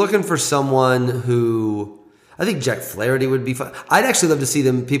you're looking for someone who I think Jack Flaherty would be fun. I'd actually love to see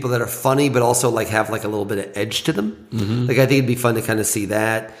them people that are funny, but also like have like a little bit of edge to them. Like I think it'd be fun to kind of see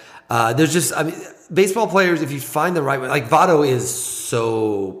that. There's just baseball players. If you find the right one, like Votto is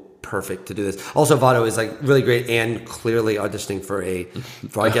so perfect to do this. Also, Votto is like really great and clearly auditioning for a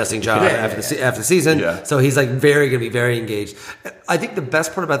broadcasting job after the season. Yeah. So he's like going to be very engaged. I think the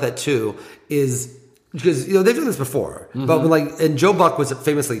best part about that too is because they've done this before, but and Joe Buck was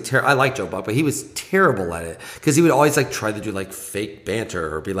famously terrible. I like Joe Buck, but he was terrible at it because he would always like try to do like fake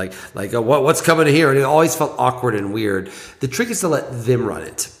banter or be like what's coming here, and it always felt awkward and weird. The trick is to let them run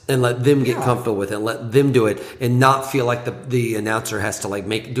it and let them get comfortable with it, and let them do it, and not feel like the announcer has to like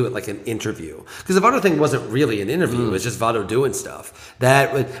do it like an interview. Because the Votto thing wasn't really an interview; it was just Votto doing stuff. I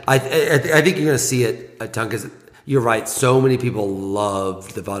think you're going to see it a ton because. You're right. So many people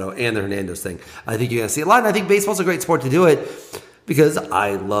loved the Votto and the Hernandez thing. I think you're going to see a lot. And I think baseball's a great sport to do it because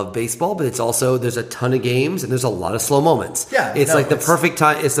I love baseball, but it's also, there's a ton of games and there's a lot of slow moments. Yeah. It's the perfect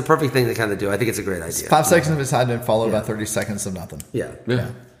time. It's the perfect thing to kind of do. I think it's a great idea. 5 seconds of his time and followed by 30 seconds of nothing. Yeah.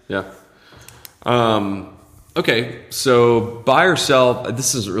 Okay. So buy or sell.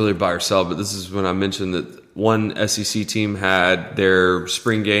 This isn't really buy or sell, but this is when I mentioned that one SEC team had their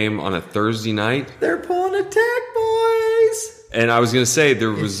spring game on a Thursday night. They're pulling a Tech, boys. And I was going to say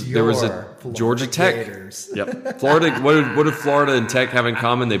there was a Georgia Tech. Gators. Yep. Florida. What did Florida and Tech have in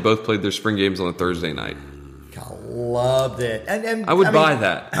common? They both played their spring games on a Thursday night. I loved it. And I would buy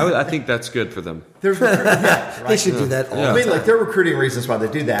that. I think that's good for them. There's right? They should do that all the time. I mean, like their recruiting reasons why they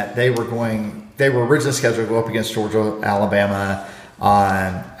do that. They were originally scheduled to go up against Georgia, Alabama,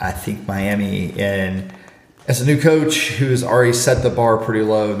 I think Miami, and as a new coach who's already set the bar pretty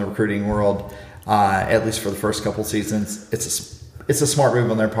low in the recruiting world, at least for the first couple seasons, it's a smart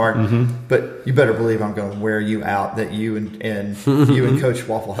move on their part. But you better believe I'm going to wear you out. That you and Coach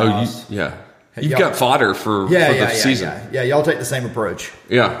Waffle House. You've got fodder for the season. Yeah, y'all take the same approach.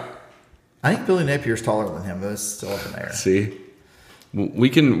 Yeah. I think Billy Napier's taller than him, but it's still up in the air. See, we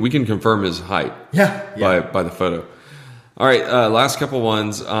can confirm his height. By the photo. All right, last couple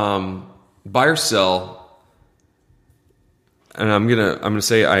ones. Buy or sell. And I'm gonna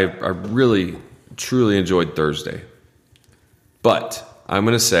say I really truly enjoyed Thursday, but I'm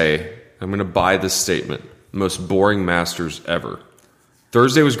gonna buy this statement: most boring Masters ever.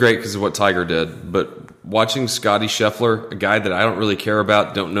 Thursday was great because of what Tiger did, but watching Scotty Scheffler, a guy that I don't really care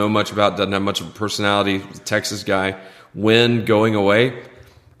about, don't know much about, doesn't have much of a personality, Texas guy, win going away,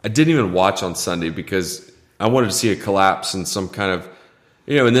 I didn't even watch on Sunday because I wanted to see a collapse and some kind of.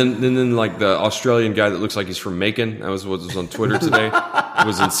 And then like the Australian guy that looks like he's from Macon, that was what was on Twitter today,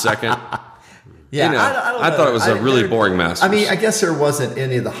 was in second. Yeah, I thought it was a really boring Masters. I mean, I guess there wasn't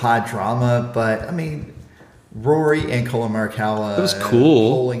any of the high drama, but I mean, Rory and Colin Morikawa, it was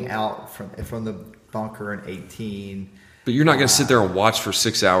cool, pulling out from the bunker in 18. But you're not going to sit there and watch for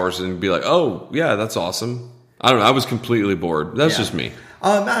 6 hours and be like, "Oh, yeah, that's awesome." I don't know. I was completely bored. That's just me.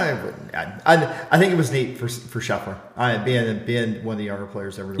 I think it was neat for Scheffler, being one of the younger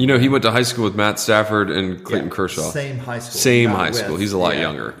players ever. He went to high school with Matt Stafford and Clayton Kershaw. Same high school. He's a lot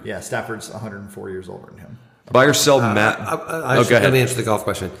younger. Yeah, Stafford's 104 years older than him. Buy or sell, Matt? Let me answer the golf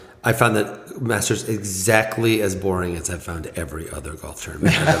question. I found that Masters exactly as boring as I've found every other golf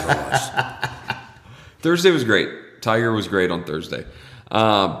tournament I've ever watched. Thursday was great. Tiger was great on Thursday.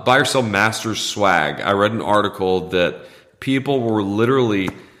 Buy or sell Masters swag. I read an article that people were literally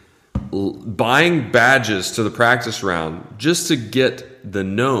buying badges to the practice round just to get the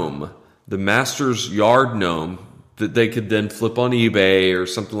gnome, the Masters yard gnome, that they could then flip on eBay or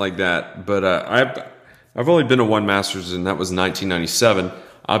something like that. But I've only been to one Masters, and that was 1997.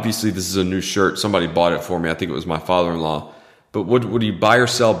 Obviously, this is a new shirt. Somebody bought it for me. I think it was my father-in-law. But would you buy or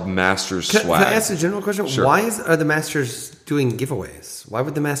sell Masters swag? Can I ask a general question? Sure. Why are the Masters doing giveaways? Why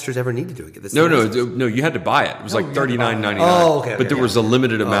would the Masters ever need to do it? No. You had to buy it. It was like $39.99. Oh, okay. But there was a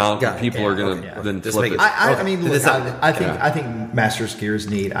limited amount. People are going to then flip it. I mean, look, I think Masters gear is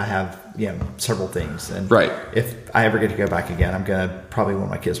neat. I have several things, and if I ever get to go back again, I'm gonna probably one of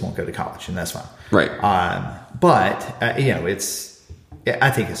my kids won't go to college, and that's fine. Right. But I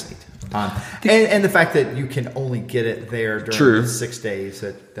think it's neat. And the fact that you can only get it there during the 6 days.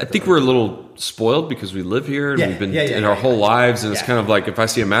 I think we're a little spoiled because we live here and we've been in our whole lives, and it's kind of like if I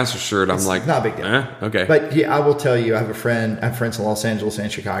see a Masters shirt, I'm like, not a big deal. Okay. But I will tell you, I have friends in Los Angeles and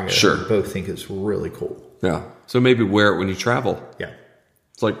Chicago who both think it's really cool. Yeah. So maybe wear it when you travel. Yeah.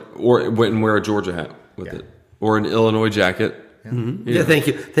 It's like, or wear a Georgia hat with it, or an Illinois jacket. Yeah. Mm-hmm. Yeah, thank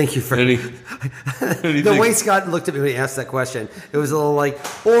you for the way Scott looked at me when he asked that question. It was a little like,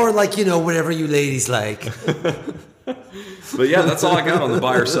 or like, whatever you ladies like. But yeah, that's all I got on the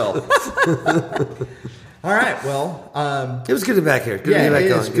buy or sell. All right. Well, It was good to be back here. Good to yeah, be back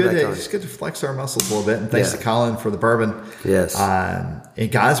it's on. good. It's good to flex our muscles a little bit. And thanks Yeah. to Colin for the bourbon. Yes.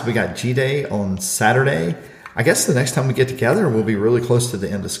 And guys, we got G Day on Saturday. I guess the next time we get together, we'll be really close to the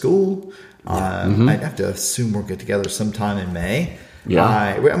end of school. I'd have to assume we'll get together sometime in May. Yeah.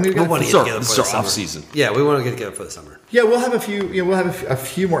 I mean, we got want to It's get our, together it's for the our summer. off season. Yeah, we want to get together for the summer. Yeah, we'll have a few. We'll have a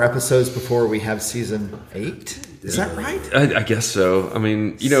few more episodes before we have season 8. Is that right? I guess so. I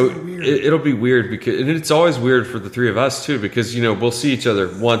mean, weird. it'll be weird because, and it's always weird for the three of us too, because we'll see each other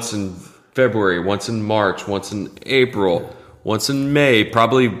once in February, once in March, once in April, once in May,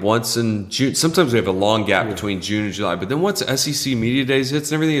 probably once in June. Sometimes we have a long gap between June and July, but then once SEC Media Days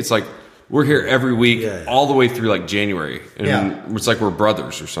hits and everything, it's like we're here every week, all the way through like January, and it's like we're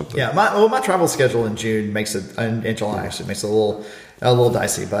brothers or something. Yeah, my travel schedule in June makes it, in July actually makes it a little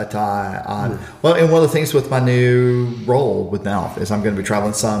dicey. But well, and one of the things with my new role with NALF is I'm going to be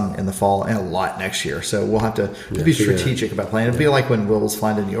traveling some in the fall and a lot next year. So we'll have to be strategic about planning. It'll be like when Will was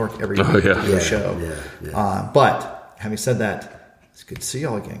flying to New York every week to do a show. But having said that, it's good to see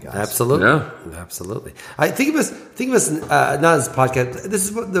y'all again, guys. Absolutely, absolutely. I think it was not as a podcast.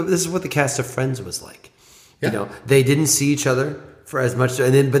 This is what the cast of Friends was like. Yeah. They didn't see each other for as much,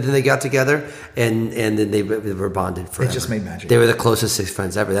 but then they got together and then they were bonded forever. It just made magic. They were the closest 6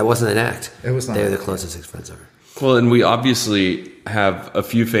 friends ever. That wasn't an act. It was not. They were an the act. closest 6 friends ever. Well, and we obviously have a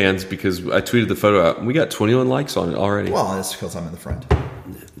few fans because I tweeted the photo out and we got 21 likes on it already. Well, it's because I'm in the front.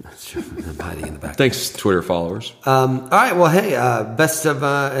 I'm hiding in the back. Thanks, Twitter followers. All right. Well, hey, best of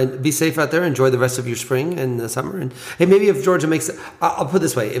and be safe out there. Enjoy the rest of your spring and the summer. And hey, maybe if Georgia makes it, I'll put it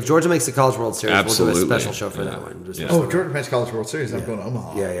this way: if Georgia makes the College World Series, Absolutely. we'll do a special show for that one. Just- Oh, Georgia Men's College World Series. I'm going to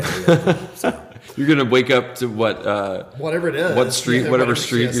Omaha. Yeah. So, You're gonna wake up to what? Whatever it is. What street? Yeah, Whatever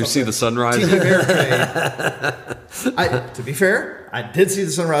street you see the sunrise. TD Ameritrade. To be fair, I did see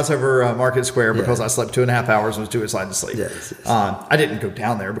the sunrise over Market Square because I slept 2.5 hours and was too excited to sleep. Yes. I didn't go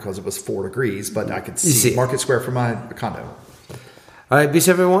down there because it was 4 degrees, but I could see see it. Market Square from my condo. all right, be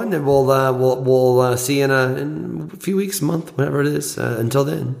safe, everyone, and we'll see you in a few weeks, month, whatever it is. Until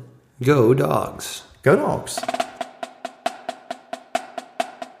then, go Dogs. Go Dogs.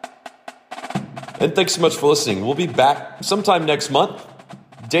 And thanks so much for listening. We'll be back sometime next month.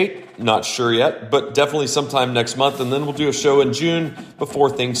 Date, not sure yet, but definitely sometime next month. And then we'll do a show in June before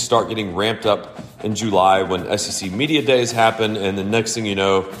things start getting ramped up in July when SEC Media Days happen. And the next thing you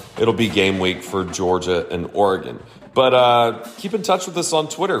know, it'll be game week for Georgia and Oregon. But keep in touch with us on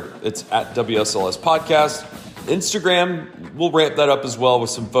Twitter. It's at WSLS Podcast. Instagram, we'll ramp that up as well with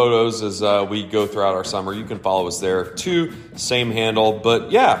some photos as we go throughout our summer. You can follow us there too, same handle.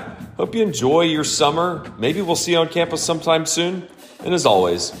 But yeah, hope you enjoy your summer. Maybe we'll see you on campus sometime soon. And as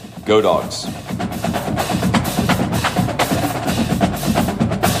always, go Dogs.